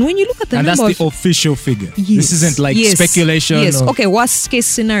 And when you look at the number, that's the official figure. This isn't like speculation. Yes. Okay. Worst case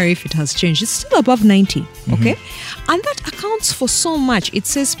scenario, if it has changed, it's still above 90. Okay, and that accounts for so much. It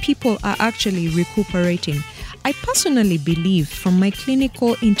says people are actually recuperating. I personally believe, from my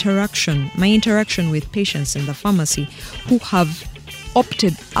clinical interaction, my interaction with patients in the pharmacy who have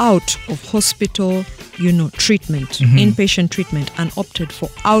opted out of hospital, treatment, inpatient treatment, and opted for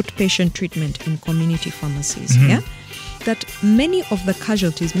outpatient treatment in community pharmacies. That many of the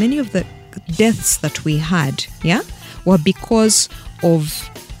casualties, many of the deaths that we had, were because of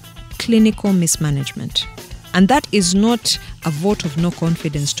clinical mismanagement. And that is not a vote of no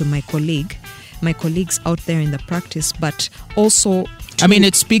confidence to my colleagues out there in the practice, but also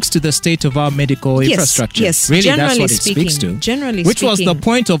it speaks to the state of our medical infrastructure. Yes, really, generally that's what it speaks to. Which was the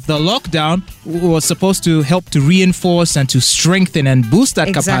point of the lockdown, was supposed to help to reinforce and to strengthen and boost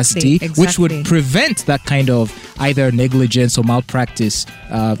that capacity, which would prevent that kind of either negligence or malpractice,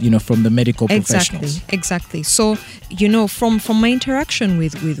 from the medical professionals. Exactly. So, from my interaction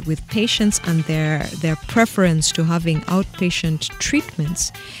with patients and their preference to having outpatient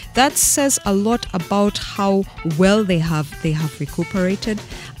treatments, that says a lot about how well they have recuperated,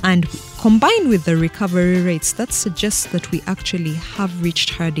 and combined with the recovery rates, that suggests that we actually have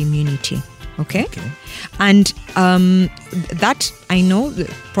reached herd immunity. Okay. And that, I know,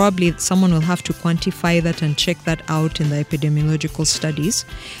 probably someone will have to quantify that and check that out in the epidemiological studies,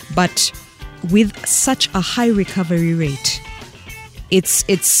 but with such a high recovery rate, it's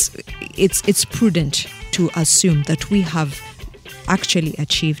prudent to assume that we have actually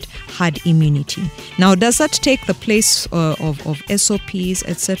achieved herd immunity. Now, does that take the place of SOPs,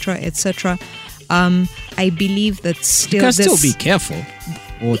 etc., etc.? I believe that still You can still be careful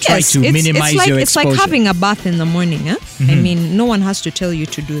or try to minimize your exposure. It's like having a bath in the morning. I mean, no one has to tell you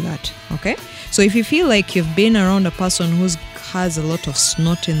to do that. Okay? So if you feel like you've been around a person who has a lot of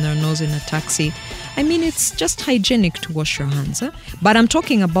snot in their nose in a taxi, I mean, it's just hygienic to wash your hands. But I'm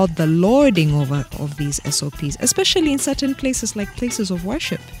talking about the lording over of these SOPs, especially in certain places like places of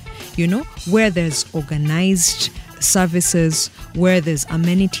worship, where there's organized services, where there's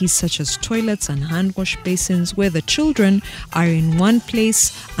amenities such as toilets and hand wash basins, where the children are in one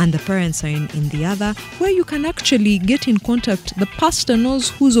place and the parents are in the other, where you can actually get in contact. The pastor knows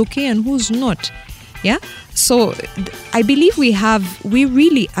who's okay and who's not. Yeah. So I believe we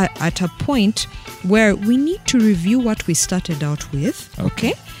really are at a point where we need to review what we started out with.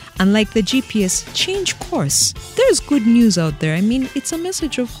 Okay. And like the GPS, change course. There's good news out there. I mean, it's a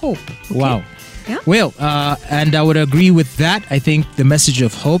message of hope. Okay? Wow. Yeah. Well, and I would agree with that. I think the message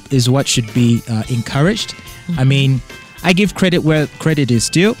of hope is what should be encouraged. I mean, I give credit where credit is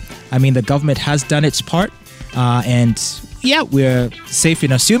due. I mean, the government has done its part. And yeah, we're safe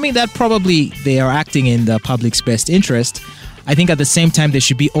in assuming that probably they are acting in the public's best interest. I think at the same time, they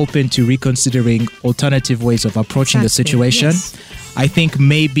should be open to reconsidering alternative ways of approaching the situation. Yes. I think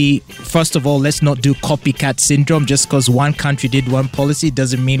maybe, first of all, let's not do copycat syndrome. Just because one country did one policy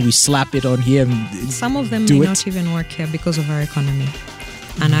doesn't mean we slap it on here. And some of them may not even work here because of our economy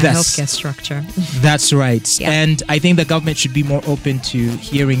and our healthcare structure. That's right. Yeah. And I think the government should be more open to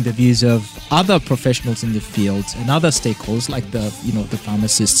hearing the views of other professionals in the field and other stakeholders like the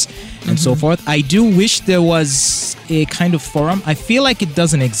pharmacists and so forth. I do wish there was a kind of forum. I feel like it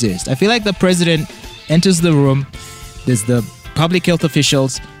doesn't exist. I feel like the president enters the room, there's the public health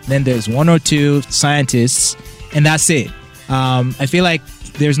officials, then there's one or two scientists, and that's it. I feel like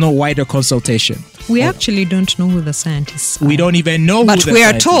there's no wider consultation. We actually don't know who the scientists are. We don't even know who the scientists are. But we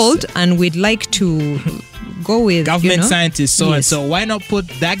are told, and we'd like to go with government scientists, so and so. Why not put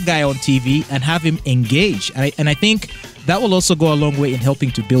that guy on TV and have him engage? And I think that will also go a long way in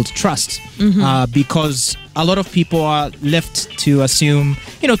helping to build trust, because a lot of people are left to assume,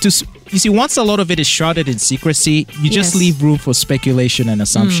 you see, once a lot of it is shrouded in secrecy, you just leave room for speculation and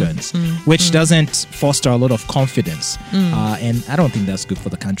assumptions, which doesn't foster a lot of confidence. And I don't think that's good for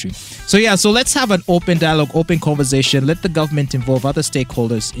the country. So let's have an open dialogue, open conversation. Let the government involve other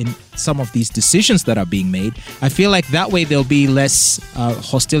stakeholders in some of these decisions that are being made. I feel like that way there'll be less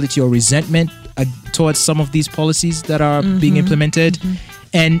hostility or resentment towards some of these policies that are being implemented.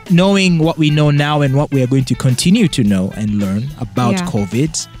 And knowing what we know now and what we are going to continue to know and learn about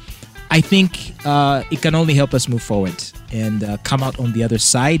COVID, I think it can only help us move forward and come out on the other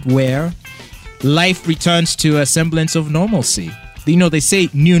side where life returns to a semblance of normalcy. They say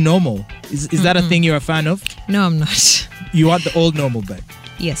new normal. Is that a thing you're a fan of? No, I'm not. You want the old normal back?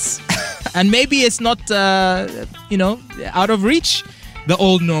 Yes. And maybe it's not, out of reach, the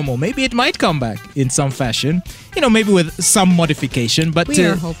old normal. Maybe it might come back in some fashion, maybe with some modification. But we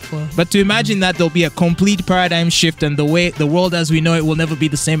are hopeful. But to imagine that there'll be a complete paradigm shift and the world as we know it will never be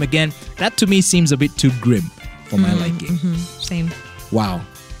the same again, that to me seems a bit too grim for my liking. Same. Wow.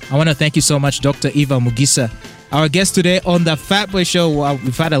 I want to thank you so much, Dr. Eva Mugisa, our guest today on the Fatboy Show.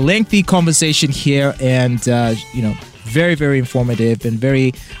 We've had a lengthy conversation here and, very, very informative and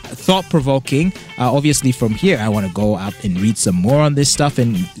very thought-provoking. Obviously, from here, I want to go out and read some more on this stuff,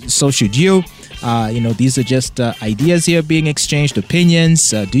 and so should you. These are just ideas here being exchanged, opinions.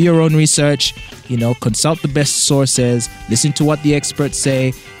 Do your own research. Consult the best sources. Listen to what the experts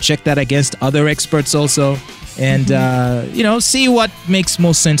say. Check that against other experts also. And, see what makes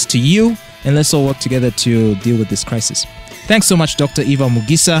most sense to you. And let's all work together to deal with this crisis. Thanks so much, Dr. Eva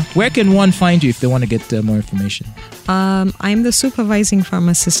Mugisa. Where can one find you if they want to get more information? I'm the supervising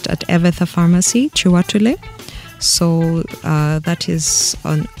pharmacist at Evetha Pharmacy, Chiwatule. So that is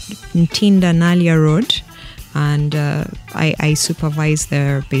on Ntinda Nalia Road. And I supervise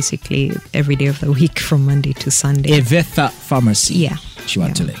there basically every day of the week from Monday to Sunday. Evetha Pharmacy. Yeah.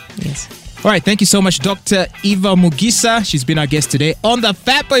 Chiwatule. Yeah. Yes. All right, thank you so much, Dr. Eva Mugisa. She's been our guest today on the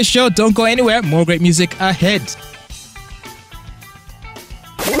Fatboy Show. Don't go anywhere. More great music ahead.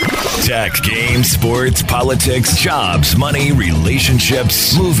 Tech, games, sports, politics, jobs, money,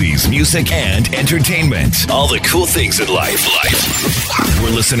 relationships, movies, music, and entertainment. All the cool things in life. We're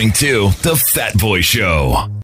listening to The Fatboy Show.